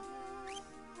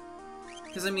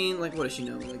 Because, I mean, like, what does she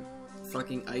know? Like,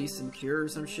 fucking ice and cure or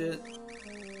some shit?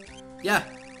 Yeah.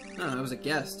 No, that was a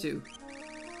guess, too.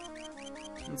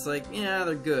 It's like, yeah,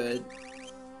 they're good.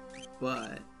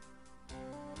 But...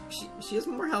 She has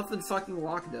more health than fucking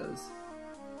Locke does.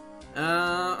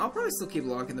 I'll probably still keep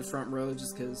Locke in the front row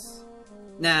just because...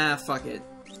 Nah, fuck it.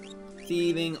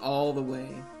 Thieving all the way.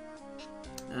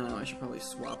 Oh, I should probably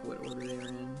swap what order they are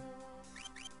in.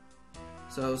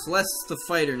 So, Celeste's the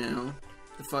fighter now.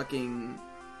 The fucking...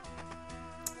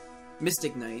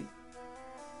 Mystic Knight.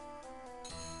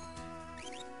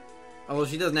 Although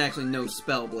she doesn't actually know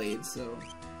Spellblade, so...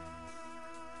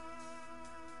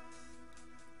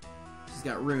 She's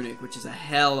got Runic, which is a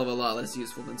hell of a lot less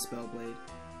useful than Spellblade.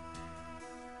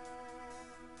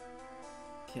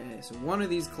 Okay, so one of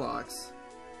these clocks...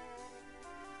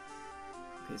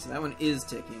 Okay, so that one is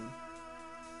ticking.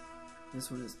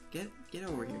 This one is... Get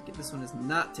over here. This one is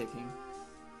not ticking.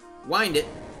 Wind it!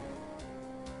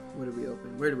 What did we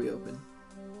open? Where did we open?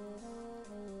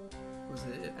 Was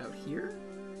it out here?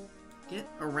 Get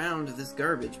around this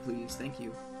garbage, please. Thank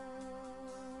you.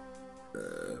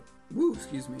 Woo,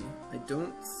 excuse me. I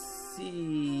don't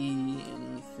see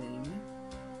anything.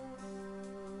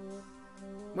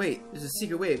 Wait, there's a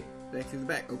secret way back through the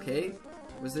back. Okay.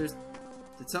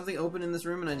 Did something open in this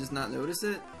room and I just not notice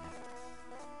it?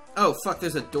 Oh, fuck,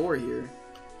 there's a door here.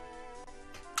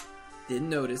 Didn't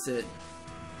notice it.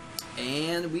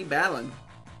 And we battling.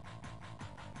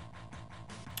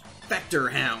 Vector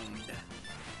Hound.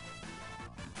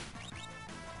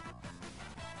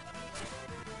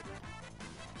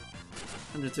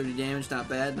 $130 damage, not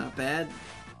bad, not bad.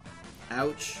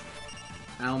 Ouch.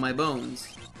 Ow, my bones.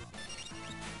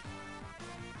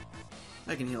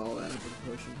 I can heal all that up with a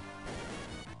potion.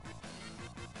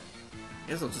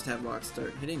 Guess I'll just have Locke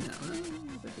start hitting that one.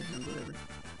 Whatever.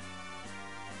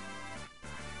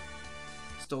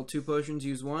 Stole 2 potions,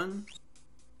 use 1.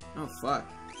 Oh, fuck.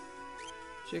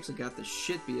 She actually got the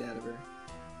shit beat out of her.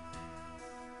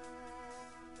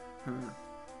 Huh.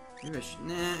 Maybe I should...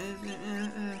 Nah,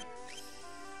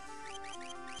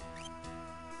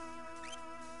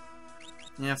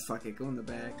 Yeah, fuck it. Go in the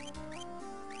back.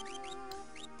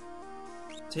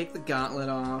 Take the gauntlet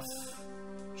off.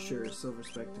 Sure, silver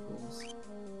spectacles.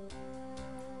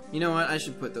 You know what? I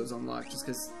should put those on lock just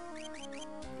because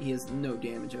he has no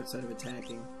damage outside of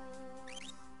attacking.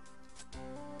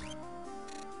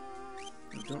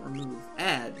 No, don't remove.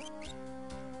 Add!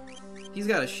 He's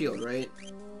got a shield, right?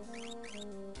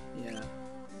 Yeah.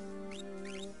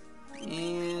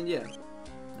 And yeah.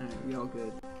 Alright, we all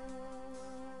good.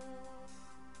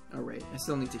 Alright, I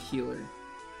still need to heal her.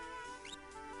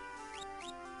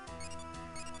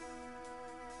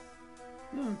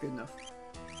 No, good enough.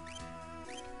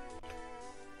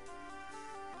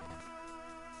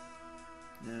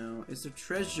 Now, is there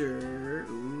treasure?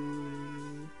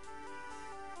 Ooh.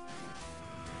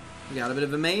 We got a bit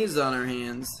of a maze on our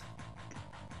hands.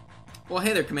 Well,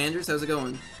 hey there, commanders. How's it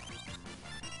going?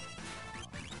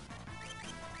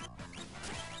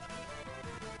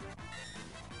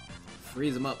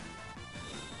 Freeze them up.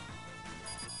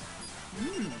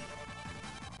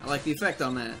 I like the effect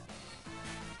on that.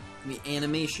 The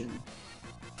animation.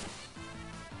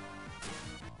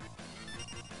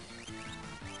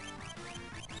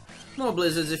 More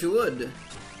blizzards if you would.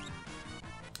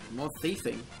 More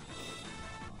thieving.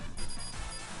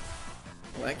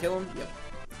 Will that kill him? Yep.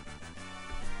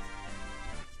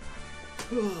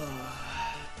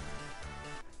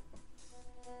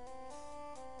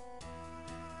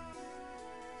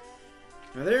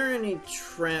 Are there any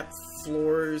trap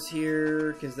floors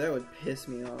here? Because that would piss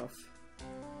me off.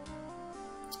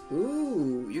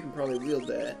 Ooh, you can probably wield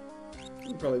that.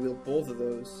 You can probably wield both of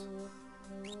those.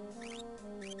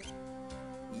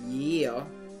 Yeah.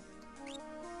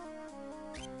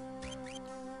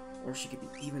 Or she could be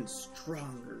even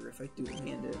stronger if I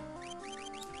do-hand it.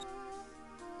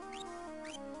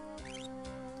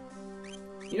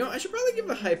 You know, I should probably give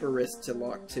a hyper wrist to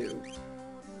Lock too.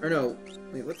 Or no,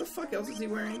 wait, what the fuck else is he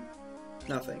wearing?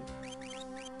 Nothing.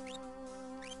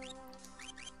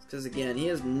 Because again, he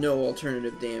has no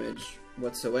alternative damage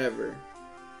whatsoever.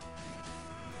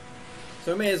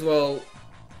 So I may as well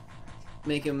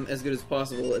make him as good as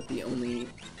possible at the only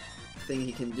thing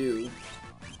he can do,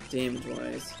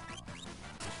 damage-wise.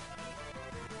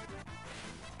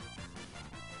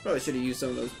 Probably should have used some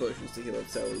of those potions to heal up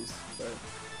Sally's, but...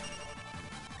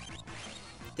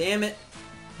 Damn it!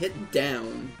 Hit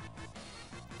down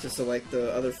to select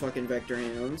the other fucking Vector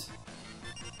Hounds.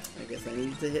 I guess I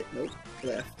needed to hit... Nope.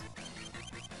 Left.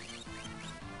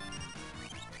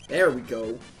 There we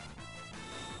go.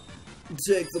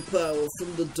 Take the power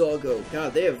from the doggo.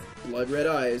 God, they have blood red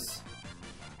eyes.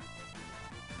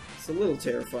 It's a little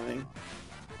terrifying.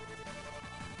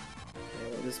 Okay,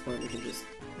 well, at this point we can just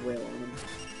wail on them.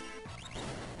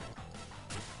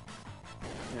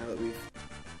 Now that we've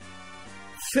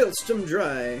filched them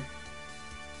dry.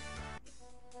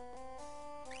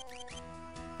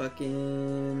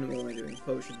 Fucking... what am I doing?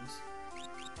 Potions.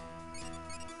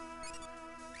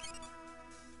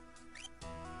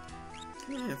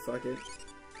 Yeah, fuck it.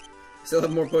 Still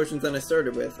have more potions than I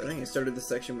started with. I think I started this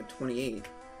section with 28.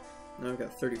 Now I've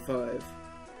got 35.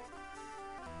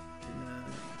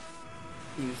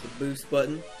 Use the boost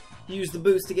button. Use the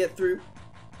boost to get through.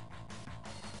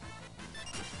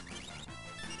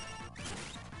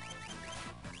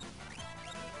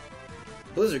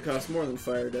 Blizzard costs more than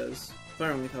fire does.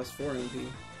 Fire only costs 4 MP.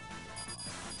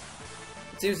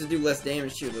 It seems to do less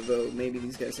damage to you, though maybe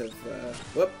these guys have,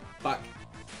 whoop, fuck.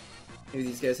 Maybe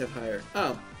these guys have higher.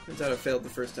 Oh, turns out I failed the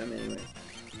first time anyway.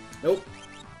 Nope.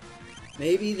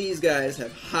 Maybe these guys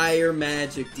have higher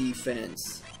magic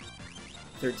defense.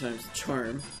 Third time's the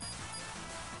charm.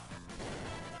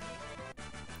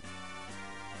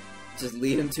 Just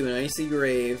lead him to an icy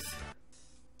grave.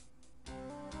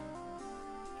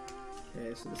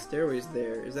 Okay, so the stairway's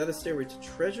there. Is that a stairway to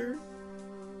treasure?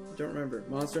 I don't remember.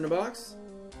 Monster in a box?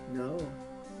 No.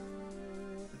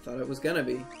 I thought it was gonna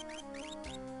be.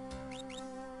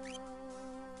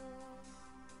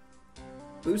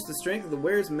 Boost the strength of the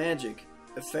wearer's magic.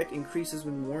 Effect increases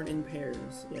when worn in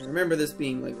pairs. Yeah, remember this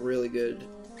being like really good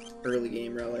early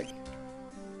game relic.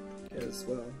 Because,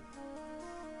 well,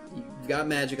 you've got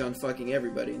magic on fucking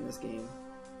everybody in this game.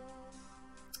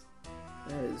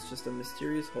 That is just a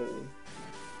mysterious hole.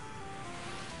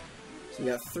 So we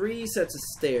got 3 sets of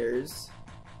stairs.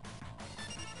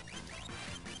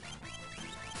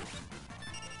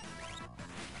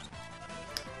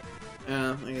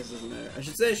 I guess it doesn't matter. I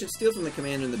should say I should steal from the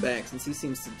commander in the back since he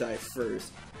seems to die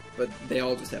first. But they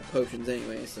all just have potions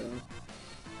anyway, so...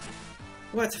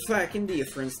 What fucking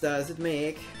difference does it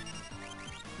make?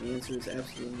 The answer is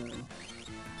absolutely none.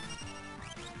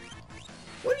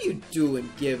 What are you doing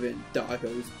giving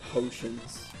doggos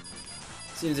potions?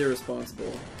 Seems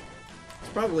irresponsible.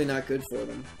 It's probably not good for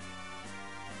them.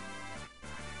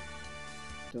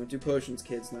 Don't do potions,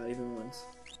 kids, not even once.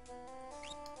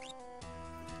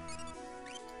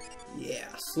 Yeah,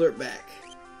 slurp back.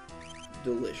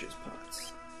 Delicious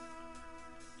pots.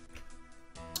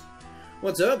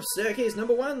 What's up? Staircase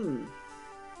number 1!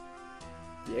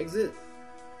 The exit?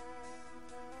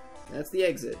 That's the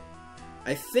exit.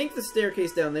 I think the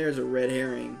staircase down there is a red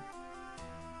herring.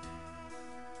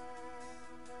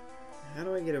 How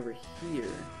do I get over here?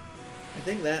 I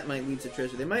think that might lead to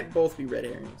treasure. They might both be red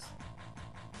herrings.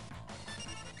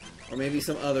 Or maybe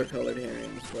some other colored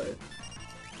herrings, but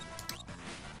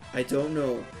I don't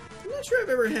know. I'm not sure I've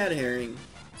ever had herring.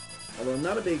 Although I'm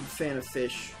not a big fan of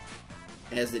fish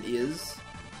as it is.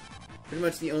 Pretty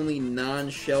much the only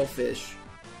non-shellfish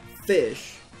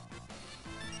fish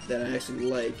that I actually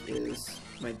like is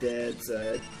my dad's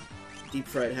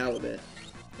deep-fried halibut.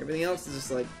 Everything else is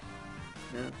just like,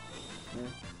 no.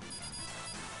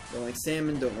 Don't like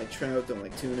salmon, don't like trout, don't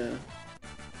like tuna.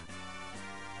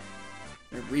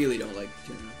 I really don't like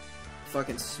tuna.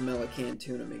 Fucking smell of canned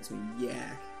tuna makes me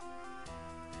yak.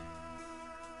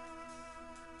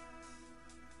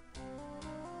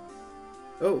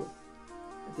 Oh,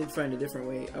 I did find a different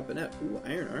way up and up. Ooh,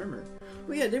 iron armor.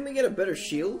 Oh yeah, didn't we get a better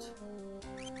shield?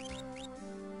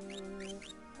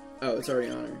 Oh, it's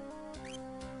already on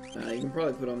her. You can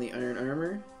probably put on the iron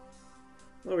armor.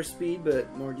 Lower speed,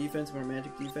 but more defense, more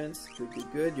magic defense. Good,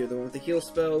 good, good. You're the one with the heal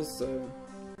spells, so...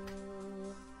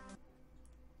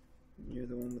 You're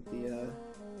the one with the,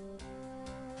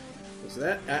 So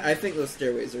that... I think those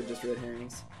stairways are just red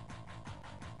herrings.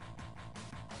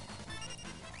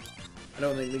 I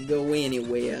don't think they go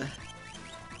anywhere.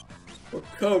 Or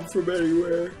come from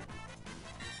anywhere.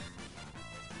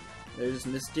 There's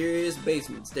mysterious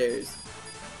basement stairs.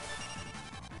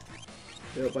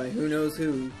 Built by who knows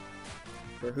who.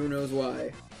 For who knows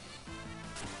why.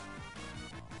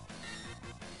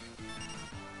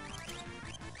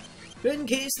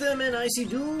 Encase them in icy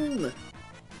doom!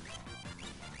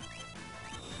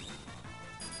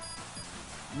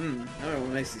 I don't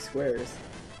want icy squares.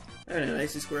 I haven't had an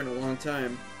icy square in a long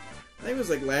time. I think it was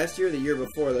like last year or the year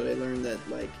before that I learned that,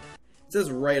 like, it says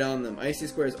right on them, icy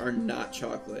squares are not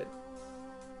chocolate.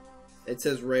 It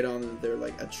says right on them that they're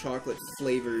like a chocolate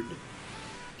flavored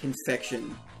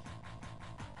confection.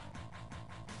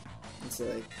 It's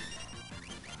like,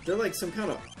 they're like some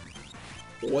kind of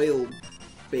oil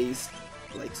based,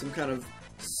 like some kind of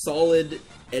solid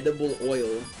edible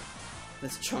oil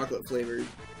that's chocolate flavored.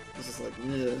 It's just like,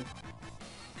 ugh.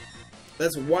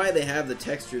 That's why they have the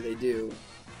texture they do,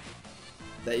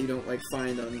 that you don't like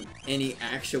find on any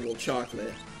actual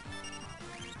chocolate.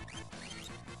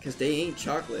 Because they ain't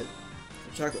chocolate.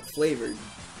 They're chocolate flavored.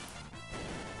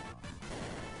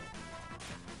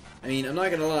 I mean, I'm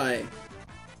not gonna lie.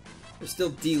 They're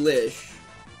still delish,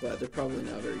 but they're probably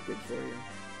not very good for you.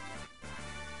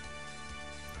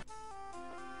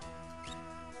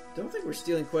 Don't think we're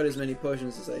stealing quite as many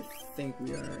potions as I think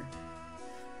we are.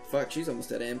 Fuck, she's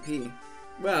almost at MP.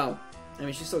 Well, I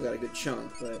mean, she's still got a good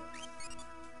chunk, but...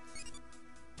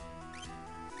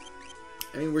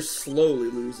 I mean, we're slowly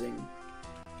losing.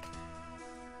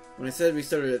 When I said we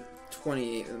started at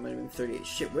 28, it might have been 38.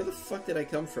 Shit, where the fuck did I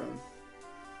come from?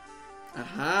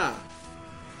 Aha!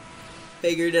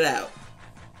 Figured it out.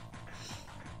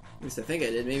 At least I think I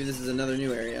did. Maybe this is another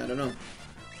new area. I don't know.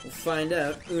 We'll find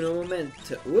out. Uno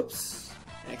momento. Whoops.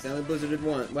 Accidentally blizzarded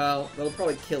one. Well, that'll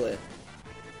probably kill it.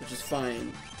 Which is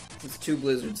fine. Since 2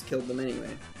 blizzards killed them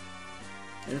anyway.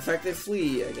 And in fact, they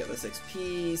flee. I get less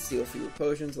XP, steal fewer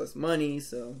potions, less money,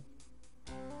 so...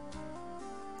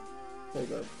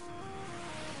 Hold up.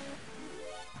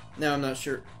 Now I'm not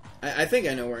sure. I think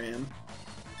I know where I am.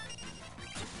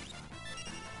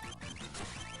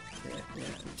 Yeah.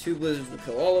 2 blizzards will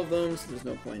kill all of them, so there's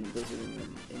no point in blizzarding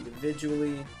them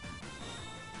individually.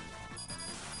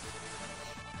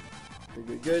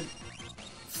 Good.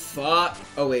 Fuck!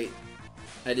 Oh wait.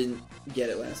 I didn't get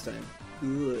it last time.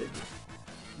 Good.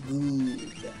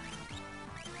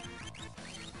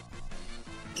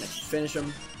 Let's finish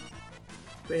them.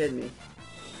 Quit hitting me.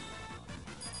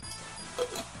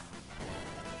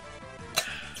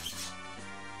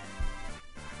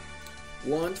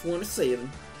 $127.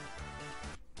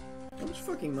 How much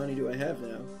fucking money do I have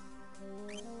now?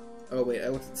 Oh wait, I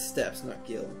looked at the steps, not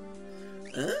Gil.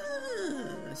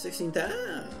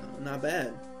 16,000. Not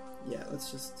bad. Yeah, let's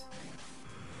just...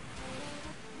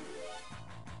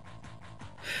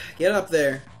 Get up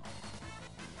there.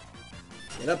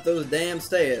 Get up those damn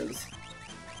stairs.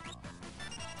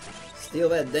 Steal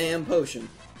that damn potion.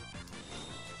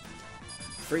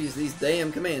 Freeze these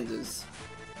damn commanders.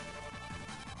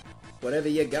 Whatever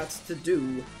you got to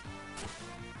do.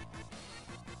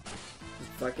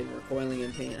 fucking recoiling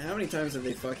in pain. How many times have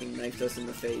they fucking knifed us in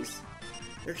the face?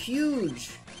 They're huge!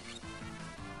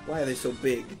 Why are they so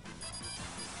big?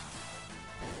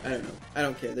 I don't know. I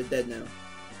don't care. They're dead now.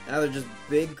 Now they're just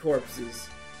big corpses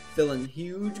filling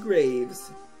huge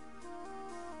graves.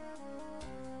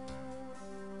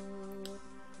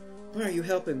 Why are you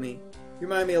helping me? You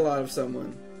remind me a lot of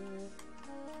someone.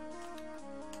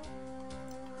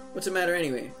 What's the matter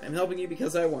anyway? I'm helping you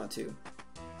because I want to.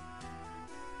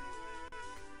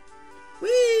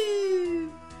 Whee!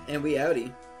 And we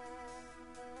outie.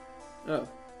 Oh.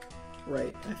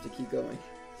 Right. I have to keep going.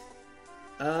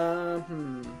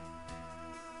 I'm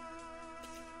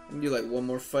gonna do like one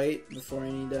more fight before I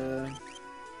need a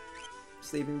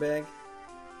sleeping bag.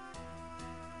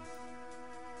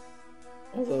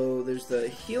 Although there's the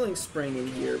healing spring in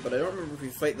here, but I don't remember if we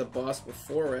fight the boss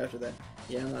before or after that.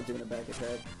 Yeah, I'm not doing a back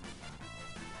attack.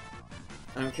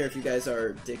 I don't care if you guys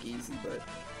are dick easy, but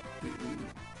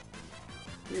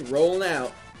we rolling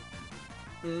out.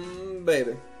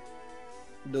 Baby.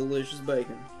 Delicious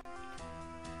bacon.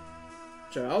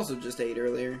 Which I also just ate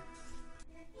earlier.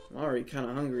 I'm already kind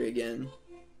of hungry again.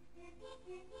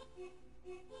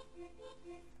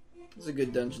 It's a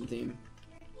good dungeon theme.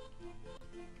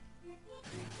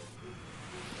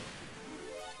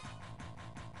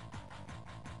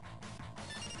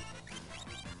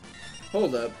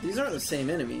 Hold up, these aren't the same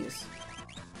enemies.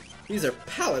 These are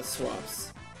palette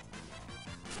swaps.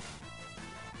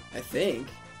 I think.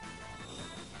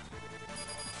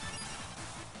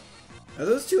 Are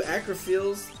those two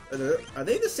acrophiles, are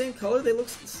they the same color? They look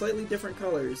slightly different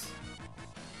colors.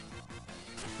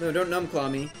 No, don't numbclaw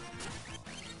me.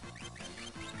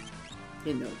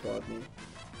 He numbclawed me.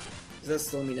 Does that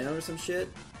slow me down or some shit?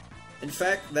 In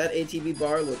fact, that ATB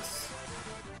bar looks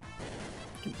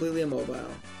completely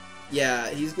immobile. Yeah,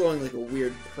 he's glowing like a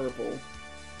weird purple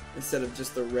instead of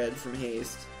just the red from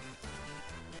haste.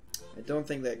 I don't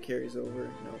think that carries over.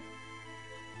 Nope.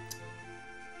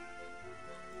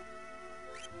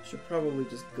 Should probably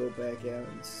just go back out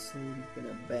and sleep in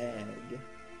a bag.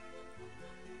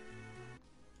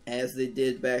 As they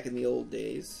did back in the old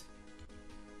days.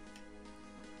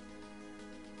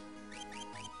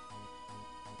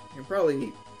 I can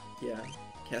probably, yeah,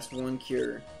 cast one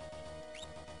cure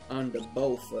onto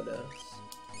both of us.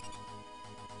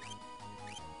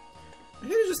 I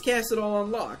could have just cast it all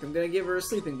on lock. I'm gonna give her a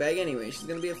sleeping bag anyway. She's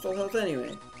gonna be at full health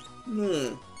anyway.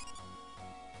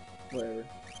 Whatever.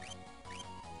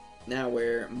 Now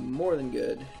we're more than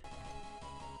good.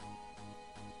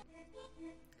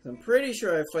 I'm pretty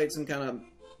sure I fight some kind of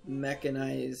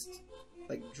mechanized,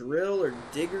 like, drill or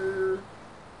digger.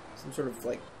 Some sort of,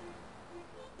 like,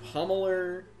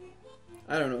 pummeler.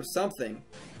 I don't know, something.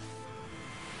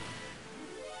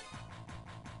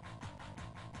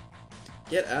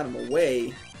 Get out of my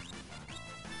way.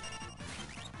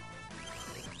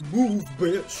 Move,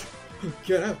 bitch!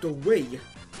 Get out the way!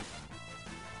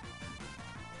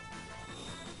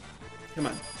 Come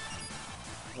on.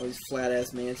 All these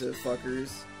flat-ass manta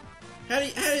fuckers. How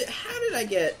did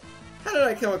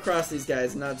I come across these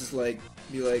guys and not just, like,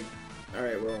 be like,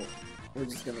 alright, well, we're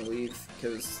just gonna leave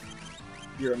because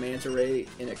you're a manta ray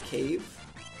in a cave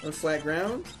on flat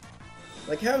ground?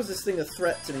 Like, how is this thing a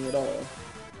threat to me at all?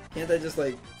 Can't I just,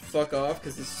 like, fuck off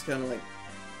because it's just kind of, like,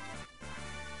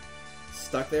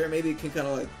 stuck there? Maybe it can kind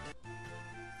of, like,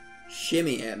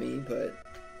 shimmy at me, but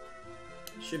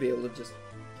I should be able to just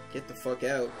get the fuck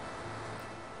out.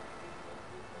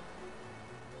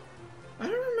 I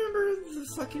don't remember the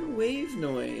fucking wave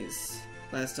noise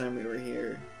last time we were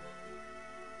here.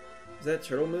 Has that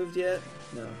turtle moved yet?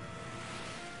 No.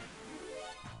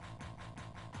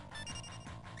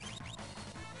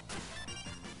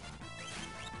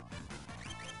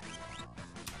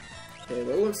 Okay,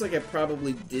 well, it looks like I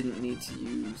probably didn't need to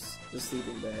use the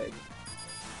sleeping bag.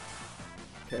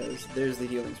 Because there's the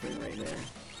healing spring right there.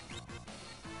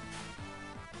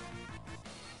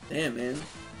 Damn, man.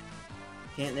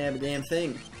 Can't nab a damn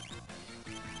thing.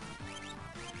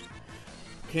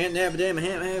 Can't nab a damn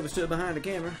ham I stood behind the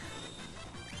camera.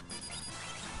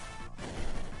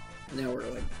 Now we're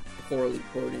like poorly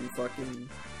quoting fucking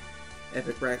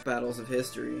epic rap battles of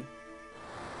history.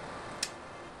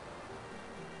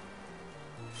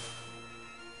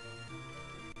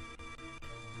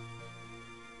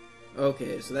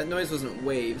 Okay, so that noise wasn't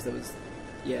waves, that was,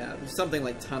 yeah, it was something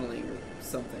like tunneling or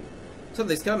something.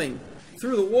 Something's coming!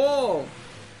 Through the wall!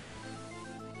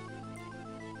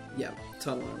 Yeah,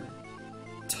 tunnel armor.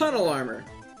 Tunnel armor!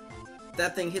 If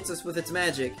that thing hits us with its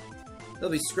magic, they'll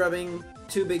be scrubbing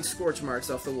 2 big scorch marks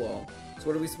off the wall. So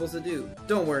what are we supposed to do?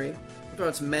 Don't worry, I'll throw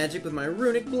out some magic with my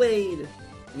runic blade!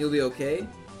 And you'll be okay.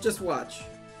 Just watch.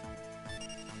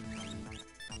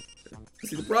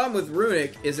 See, the problem with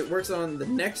Runic is it works on the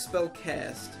next spell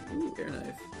cast. Ooh, air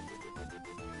knife.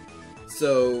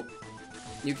 So,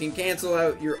 you can cancel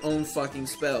out your own fucking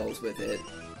spells with it.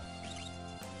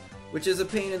 Which is a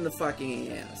pain in the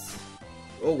fucking ass.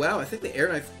 Oh wow, I think the air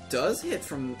knife does hit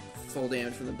from full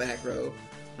damage from the back row.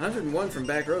 101 from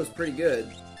back row is pretty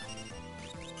good.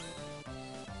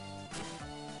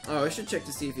 Oh, I should check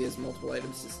to see if he has multiple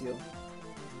items to steal.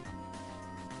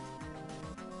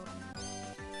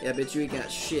 Yeah, bitch, you ain't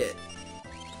got shit.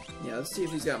 Yeah, let's see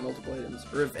if he's got multiple items.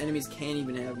 Or if enemies can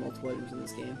even have multiple items in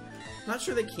this game. Not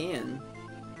sure they can.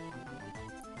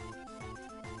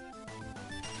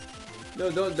 No,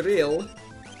 don't drill.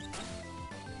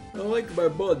 I like my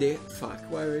body. Fuck,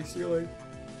 why am I stealing?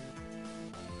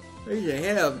 I need to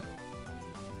have.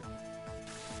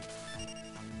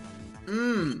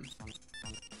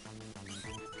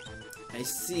 I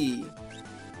see.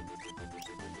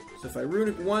 So if I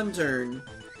runic one turn,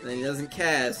 and then he doesn't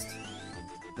cast,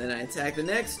 then I attack the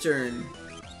next turn.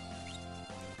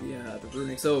 Yeah, the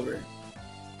runic's over. It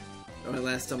only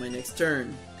lasts till my next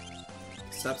turn.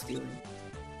 Stop stealing.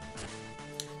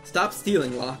 Stop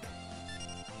stealing, Locke.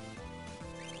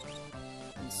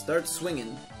 And start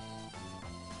swinging.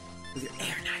 With your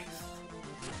air knife.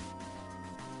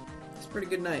 It's a pretty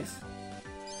good knife.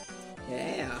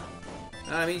 Yeah.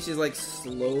 I mean, she's like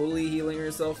slowly healing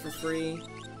herself for free.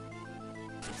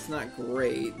 It's not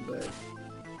great, but...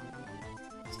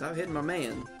 Stop hitting my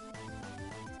man.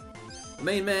 The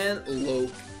main man,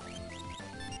 Loke.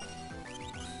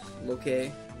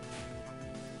 Loke.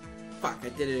 Fuck, I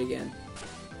did it again.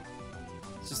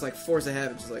 It's just like force of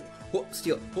habit, just like, whoop,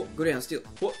 steal, whoop, go down, steal,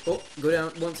 whoop, oh, go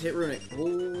down, once, hit runic. Oh,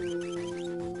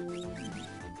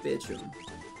 bitch him.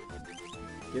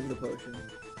 Give the potion.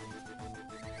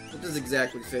 It does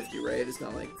exactly 50, right? It's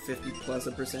not like 50 plus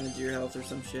a percentage of your health or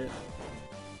some shit.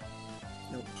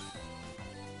 Nope.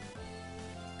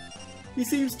 He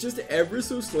seems just ever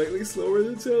so slightly slower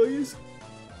than Sally's.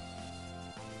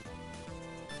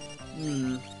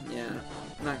 Yeah,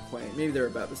 not quite. Maybe they're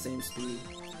about the same speed.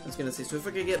 I was gonna say, so if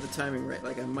I could get the timing right,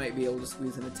 like I might be able to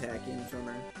squeeze an attack in from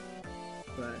her.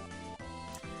 But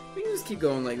we can just keep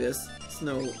going like this. It's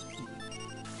no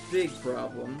big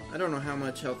problem. I don't know how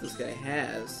much health this guy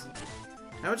has.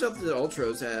 How much health did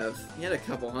Ultros have? He had a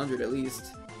couple hundred at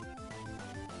least.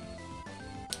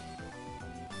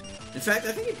 In fact,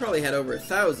 I think he probably had over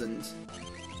 1,000.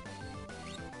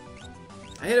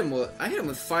 I hit him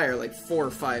with fire like 4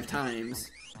 or 5 times.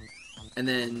 And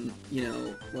then, you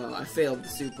know, well, I failed the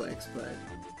suplex, but...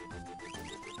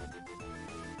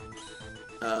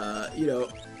 you know,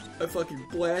 I fucking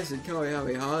blasted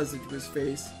Kamehamehas into his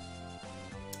face.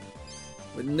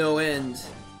 With no end.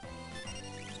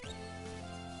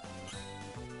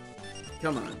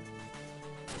 Come on.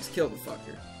 Just kill the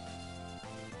fucker.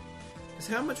 Because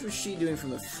how much was she doing from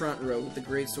the front row with the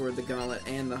greatsword, the gauntlet,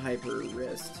 and the hyper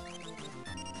wrist?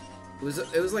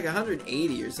 It was like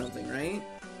 180 or something, right?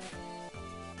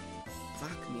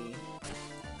 Fuck me.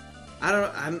 I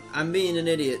don't. I'm being an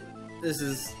idiot.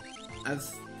 I've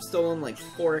stolen like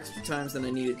 4 extra times than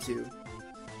I needed to.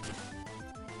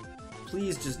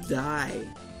 Please just die.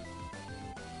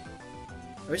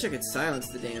 I wish I could silence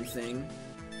the damn thing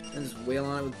and just wail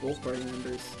on it with both party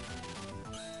members.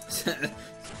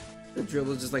 The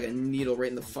drill is just like a needle right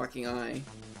in the fucking eye.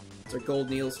 It's our gold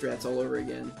needle strats all over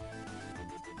again.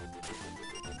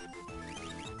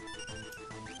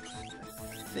 I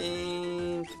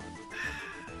think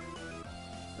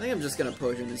I'm just gonna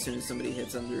potion as soon as somebody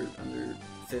hits under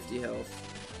 50 health.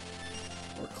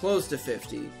 Or close to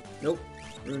 50. Nope.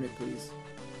 Ruin it, please.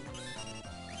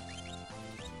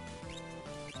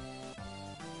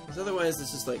 Because otherwise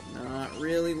it's just like not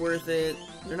really worth it.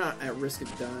 They're not at risk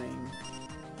of dying.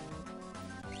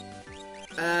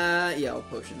 Yeah, I'll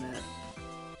potion that.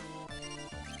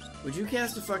 Would you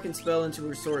cast a fucking spell into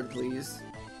her sword, please?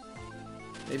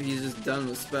 Maybe he's just done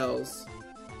with spells.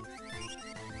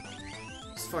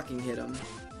 Just fucking hit him.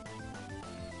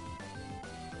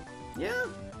 Yeah.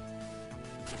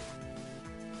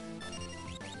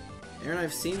 Air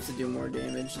Knife seems to do more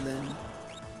damage than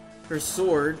her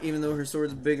sword, even though her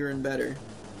sword's bigger and better.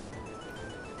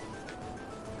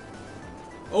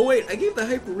 Oh wait, I gave the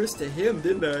hyper wrist to him,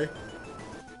 didn't I?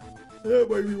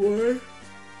 That might be why.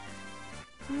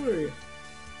 Boy.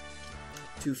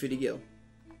 250 gil.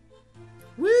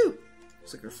 Woo!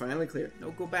 Looks like we're finally clear.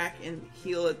 No, go back and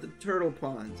heal at the turtle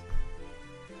pond.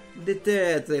 The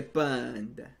turtle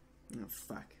pond. Oh,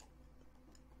 fuck.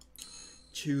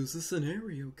 Choose a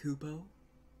scenario, Kupo.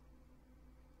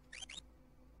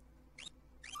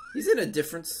 He's in a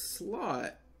different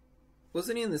slot.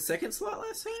 Wasn't he in the second slot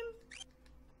last time?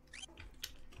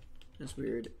 That's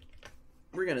weird.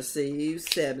 We're gonna save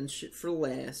stabbing shit for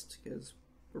last, because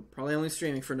we're probably only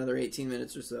streaming for another 18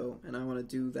 minutes or so, and I want to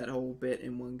do that whole bit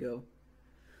in one go.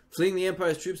 Fleeing the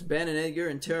Empire's troops, Ban and Edgar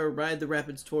and Terra ride the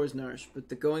rapids towards Narsh, but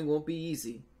the going won't be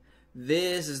easy.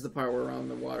 This is the part where we're on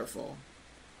the waterfall.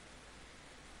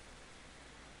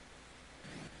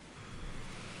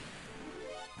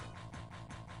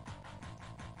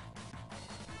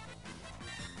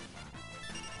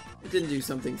 It didn't do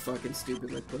something fucking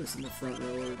stupid like put us in the front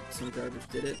row or some garbage,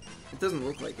 did it? It doesn't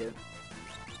look like it.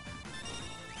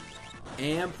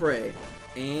 And pray.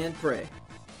 And pray.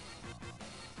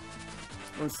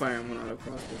 One fire and one auto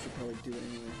crossbow should probably do it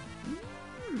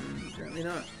anyway. Apparently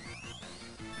not.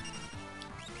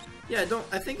 Yeah,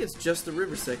 I think it's just the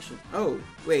river section. Oh,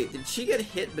 wait, did she get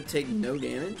hit but take no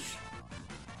damage?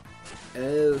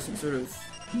 Oh, some sort of,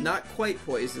 not quite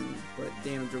poison, but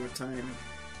damage over time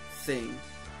thing.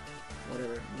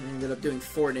 Whatever. I ended up doing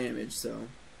 4 damage, so.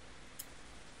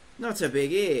 Not so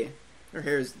biggie. Her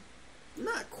hair is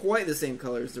not quite the same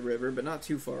color as the river, but not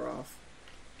too far off.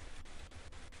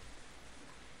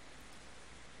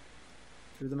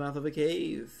 Through the mouth of a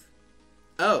cave.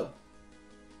 Oh!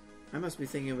 I must be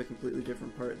thinking of a completely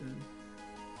different part then.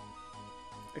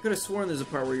 I could have sworn there's a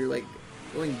part where you're like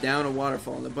going down a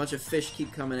waterfall and a bunch of fish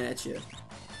keep coming at you.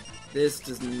 This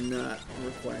does not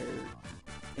require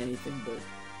anything but...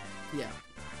 yeah.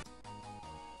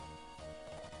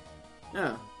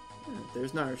 Oh. Yeah,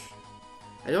 there's Narsh.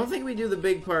 I don't think we do the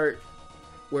big part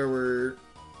where we're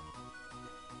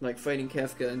like fighting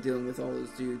Kefka and dealing with all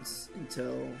those dudes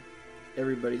until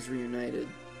everybody's reunited.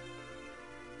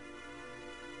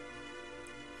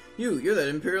 You're that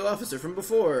Imperial officer from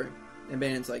before. And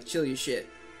Banon's like, chill your shit.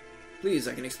 Please,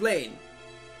 I can explain.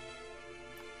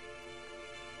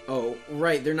 Oh,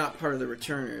 right, they're not part of the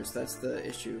returners. That's the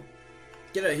issue.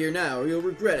 Get out of here now or you'll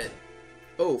regret it.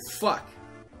 Oh, fuck.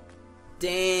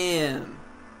 Damn.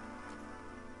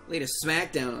 Laid a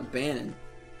smackdown on Banon.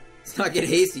 Let's not get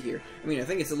hasty here. I mean, I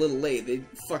think it's a little late. They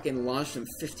fucking launched him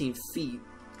 15 feet.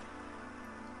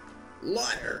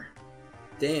 Liar.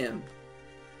 Damn.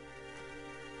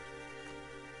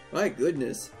 My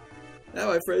goodness. That,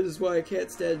 my friends, is why I can't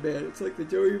stand Banon. It's like they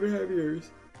don't even have ears.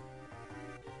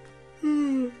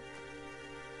 I'm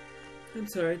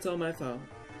sorry, it's all my fault.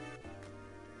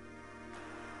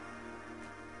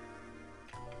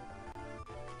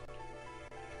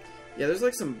 Yeah, there's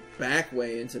like some back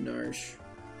way into Narsh.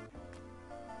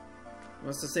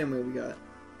 Well, it's the same way we got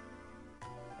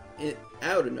it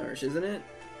out of Narsh, isn't it?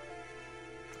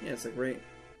 Yeah, it's like right.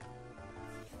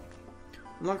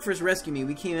 When Locke first rescued me,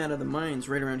 we came out of the mines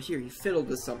right around here. He fiddled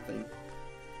with something.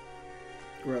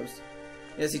 Gross.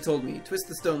 Yes, he told me. Twist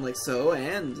the stone like so,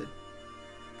 and...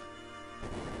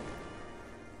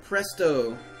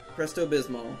 presto. Presto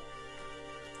Bismol.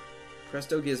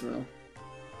 Presto Gizmo.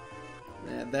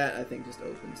 That, I think, just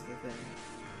opens the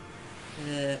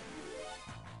thing.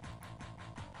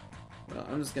 Well,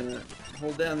 I'm just gonna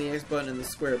hold down the X button and the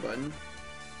square button.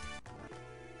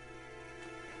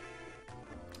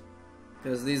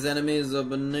 Because these enemies are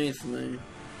beneath me.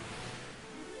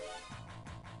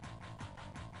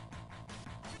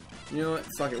 You know what?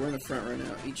 Fuck it, we're in the front right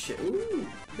now. Eat shit. Ooh!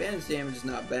 Bandage damage is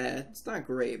not bad. It's not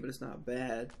great, but it's not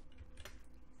bad.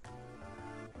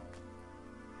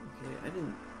 Okay, I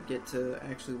didn't get to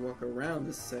actually walk around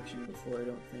this section before, I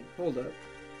don't think. Hold up.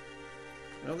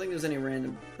 I don't think there's any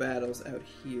random battles out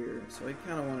here, so I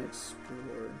kind of want to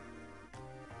explore.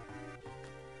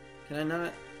 Can I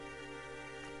not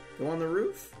go on the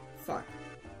roof? Fuck.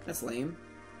 That's lame.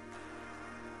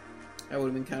 That would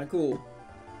have been kind of cool.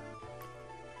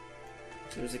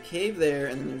 So there's a cave there,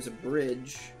 and then there's a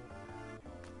bridge.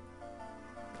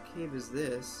 What cave is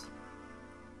this?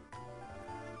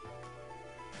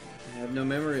 I have no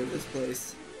memory of this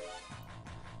place.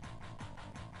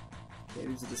 Okay,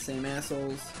 these are the same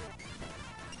assholes.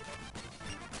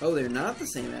 Oh, they're not the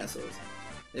same assholes.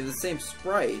 They have the same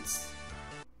sprites,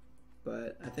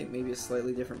 but I think maybe a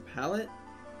slightly different palette?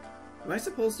 Am I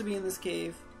supposed to be in this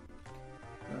cave?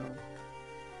 Oh.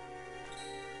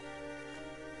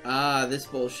 Ah, this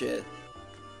bullshit.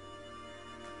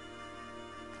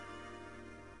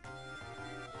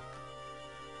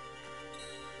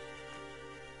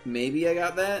 Maybe I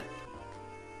got that?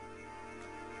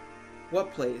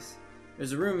 What place?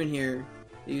 There's a room in here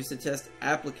they used to test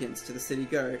applicants to the city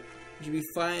guard. We should be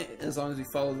fine as long as we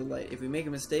follow the light. If we make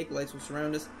a mistake, lights will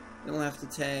surround us, then we'll have to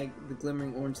tag the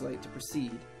glimmering orange light to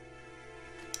proceed.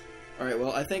 Alright,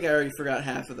 well, I think I already forgot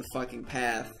half of the fucking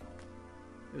path.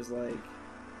 It was like...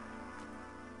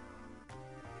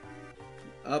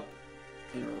 up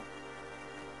and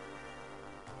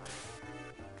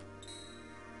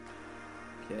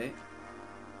Okay.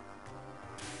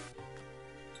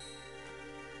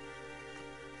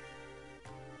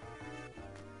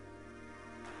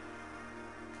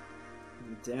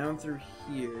 And down through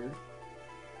here.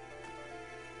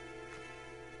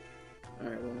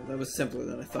 Alright, well, that was simpler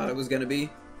than I thought it was gonna be.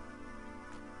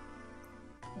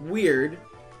 Weird.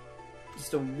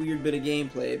 Just a weird bit of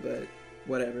gameplay, but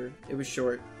whatever. It was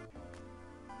short.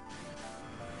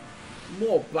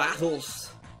 More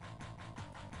battles!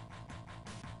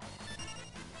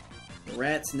 The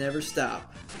rats never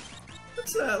stop.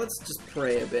 Let's just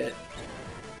pray a bit.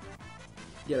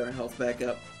 Get our health back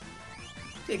up.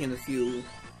 Taking a few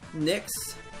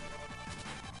nicks.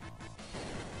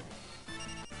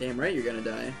 Damn right you're gonna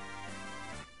die.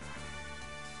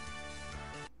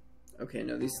 Okay,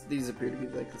 no, these appear to be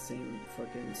like the same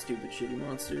fucking stupid shitty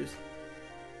monsters.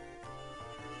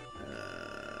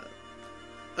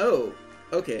 Oh,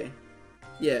 okay.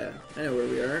 Yeah, I know where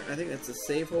we are. I think that's a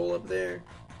save hole up there.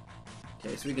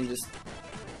 Okay, so we can just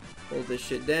hold this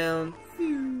shit down.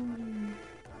 Phew.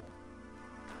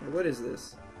 Hey, what is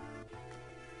this?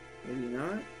 Maybe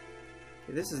not?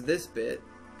 Okay, this is this bit.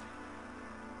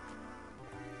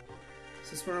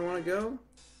 Is this where I want to go?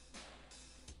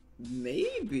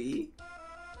 Maybe?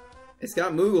 It's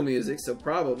got Moogle music, so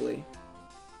probably.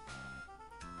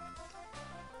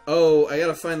 Oh, I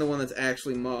gotta find the one that's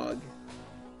actually Mog.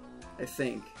 I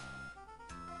think.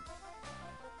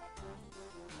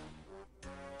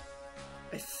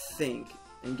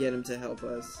 And get him to help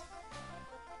us.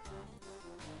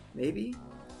 Maybe?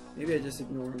 Maybe I just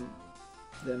ignore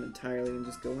them entirely and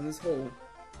just go in this hole.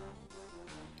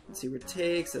 Let's see where it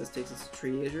takes us. It takes us to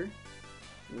treasure.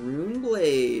 Rune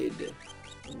Blade.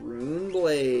 Rune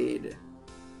Blade.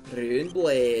 Rune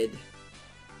Blade.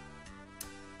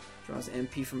 Draws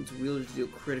MP from its wielder to deal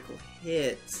critical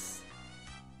hits.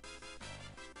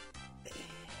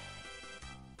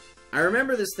 I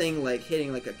remember this thing like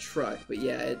hitting like a truck, but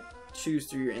yeah, it chews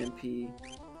through your MP.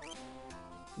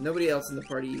 Nobody else in the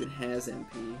party even has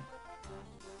MP.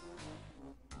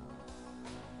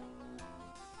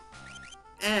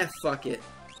 Ah, fuck it.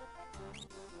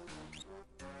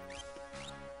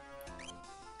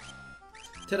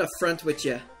 To the front with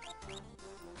ya.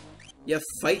 You're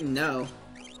fighting now.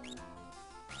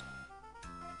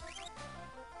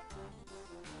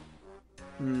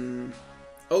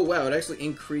 Oh wow, it actually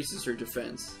increases her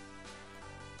defense.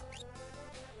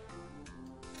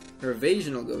 Her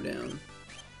evasion will go down.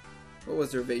 What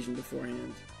was her evasion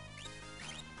beforehand?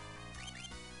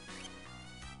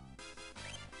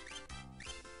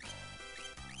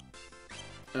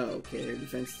 Oh, okay, her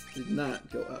defense did not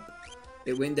go up.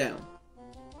 It went down.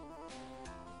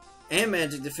 And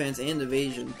magic defense and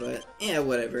evasion, but yeah,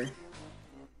 whatever.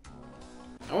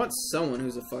 I want someone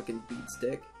who's a fucking beat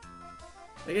stick.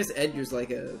 I guess Edgar's like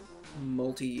a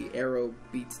multi-arrow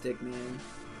beat stick man.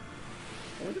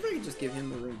 I wonder if I could just give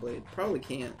him the Rune Blade. Probably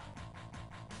can't.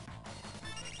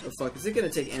 Oh fuck, is it gonna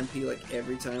take MP like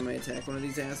every time I attack one of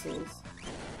these assholes?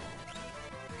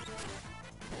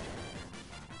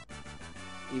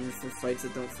 Even for fights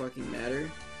that don't fucking matter?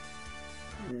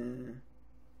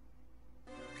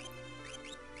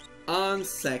 On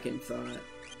second thought,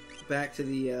 back to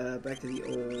the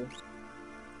old.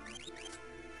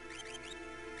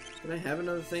 Did I have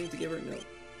another thing to give her? No.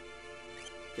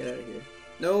 Get out of here.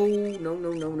 No, no,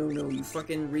 no, no, no, no. You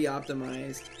fucking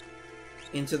re-optimized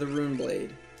into the Rune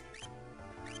Blade.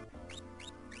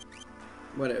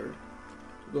 Whatever.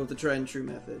 We'll go with the tried and true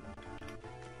method.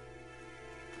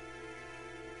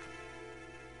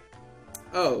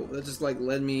 Oh, that just like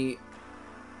led me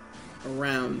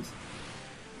around.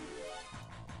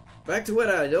 Back to what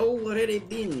I'd already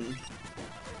been. You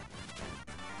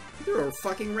threw a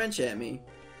fucking wrench at me.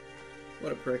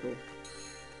 What a prickle.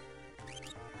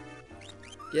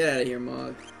 Get out of here,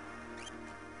 Mog.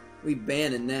 We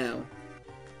banning now.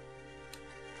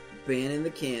 Banning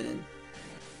the cannon.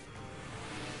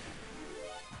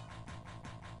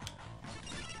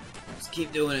 Just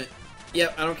keep doing it.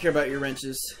 Yep, I don't care about your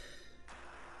wrenches.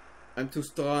 I'm too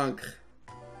strong.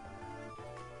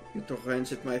 You throw a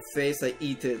wrench at my face, I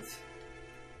eat it.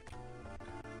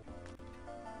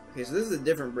 Okay, so this is a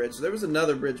different bridge. So there was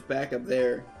another bridge back up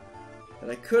there that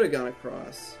I could have gone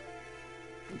across.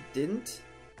 I didn't?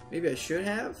 Maybe I should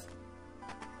have?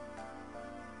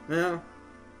 Well,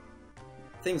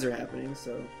 things are happening,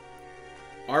 so...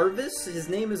 Arvis? His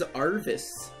name is Arvis.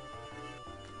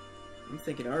 I'm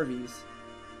thinking Arvies.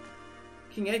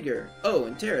 King Edgar. Oh,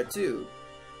 and Terra, too.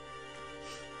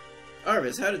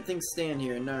 Arvis, how did things stand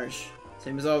here in Narsh?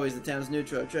 Same as always, the town's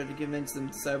neutral. I've tried to convince them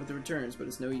to side with the returns, but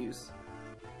it's no use.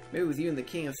 Maybe with you and the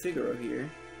King of Figaro here.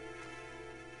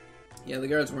 Yeah, the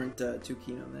guards weren't too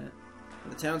keen on that.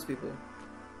 And the townspeople.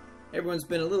 Everyone's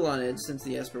been a little on edge since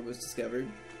the Esper was discovered.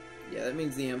 Yeah, that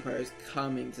means the Empire's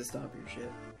coming to stop your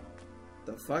shit.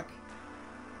 The fuck?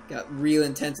 Got real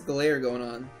intense glare going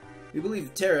on. We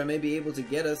believe Terra may be able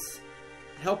to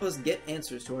help us get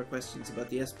answers to our questions about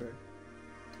the Esper.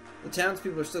 The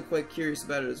townspeople are still quite curious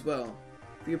about it as well.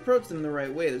 If we approach them in the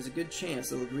right way, there's a good chance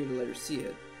they'll agree to let her see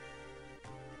it.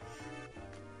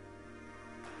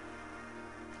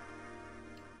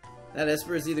 That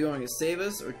Esper is either going to save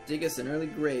us or dig us an early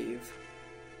grave.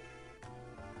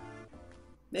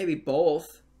 Maybe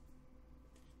both.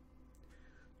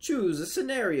 Choose a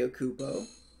scenario, Kupo.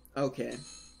 Okay.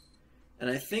 And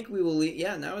I think we will leave.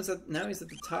 Yeah, now he's at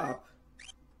the top.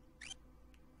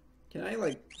 Can I,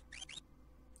 like...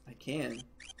 I can.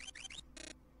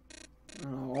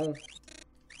 Oh.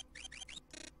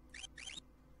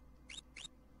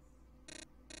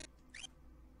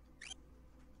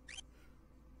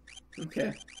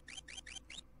 Okay.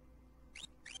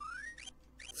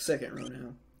 Second row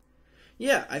now.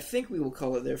 Yeah, I think we will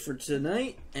call it there for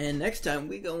tonight. And next time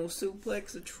we gonna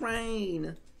suplex a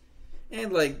train.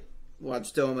 And like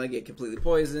watch Doma get completely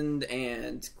poisoned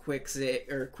and quick save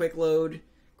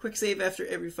after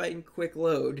every fight and quick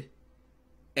load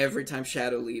every time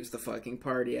Shadow leaves the fucking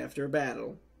party after a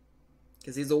battle.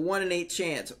 Because he's a 1 in 8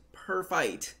 chance per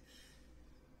fight.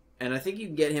 And I think you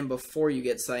can get him before you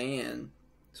get Cyan.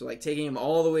 So like taking him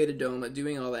all the way to Doma,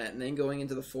 doing all that, and then going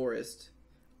into the forest.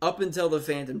 Up until the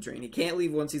Phantom Train. He can't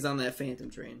leave once he's on that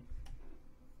Phantom Train.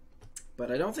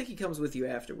 But I don't think he comes with you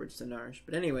afterwards to Narsh.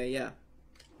 But anyway, yeah.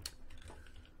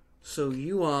 So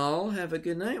you all have a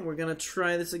good night. We're going to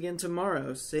try this again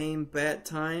tomorrow. Same bat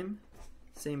time,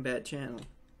 same bat channel.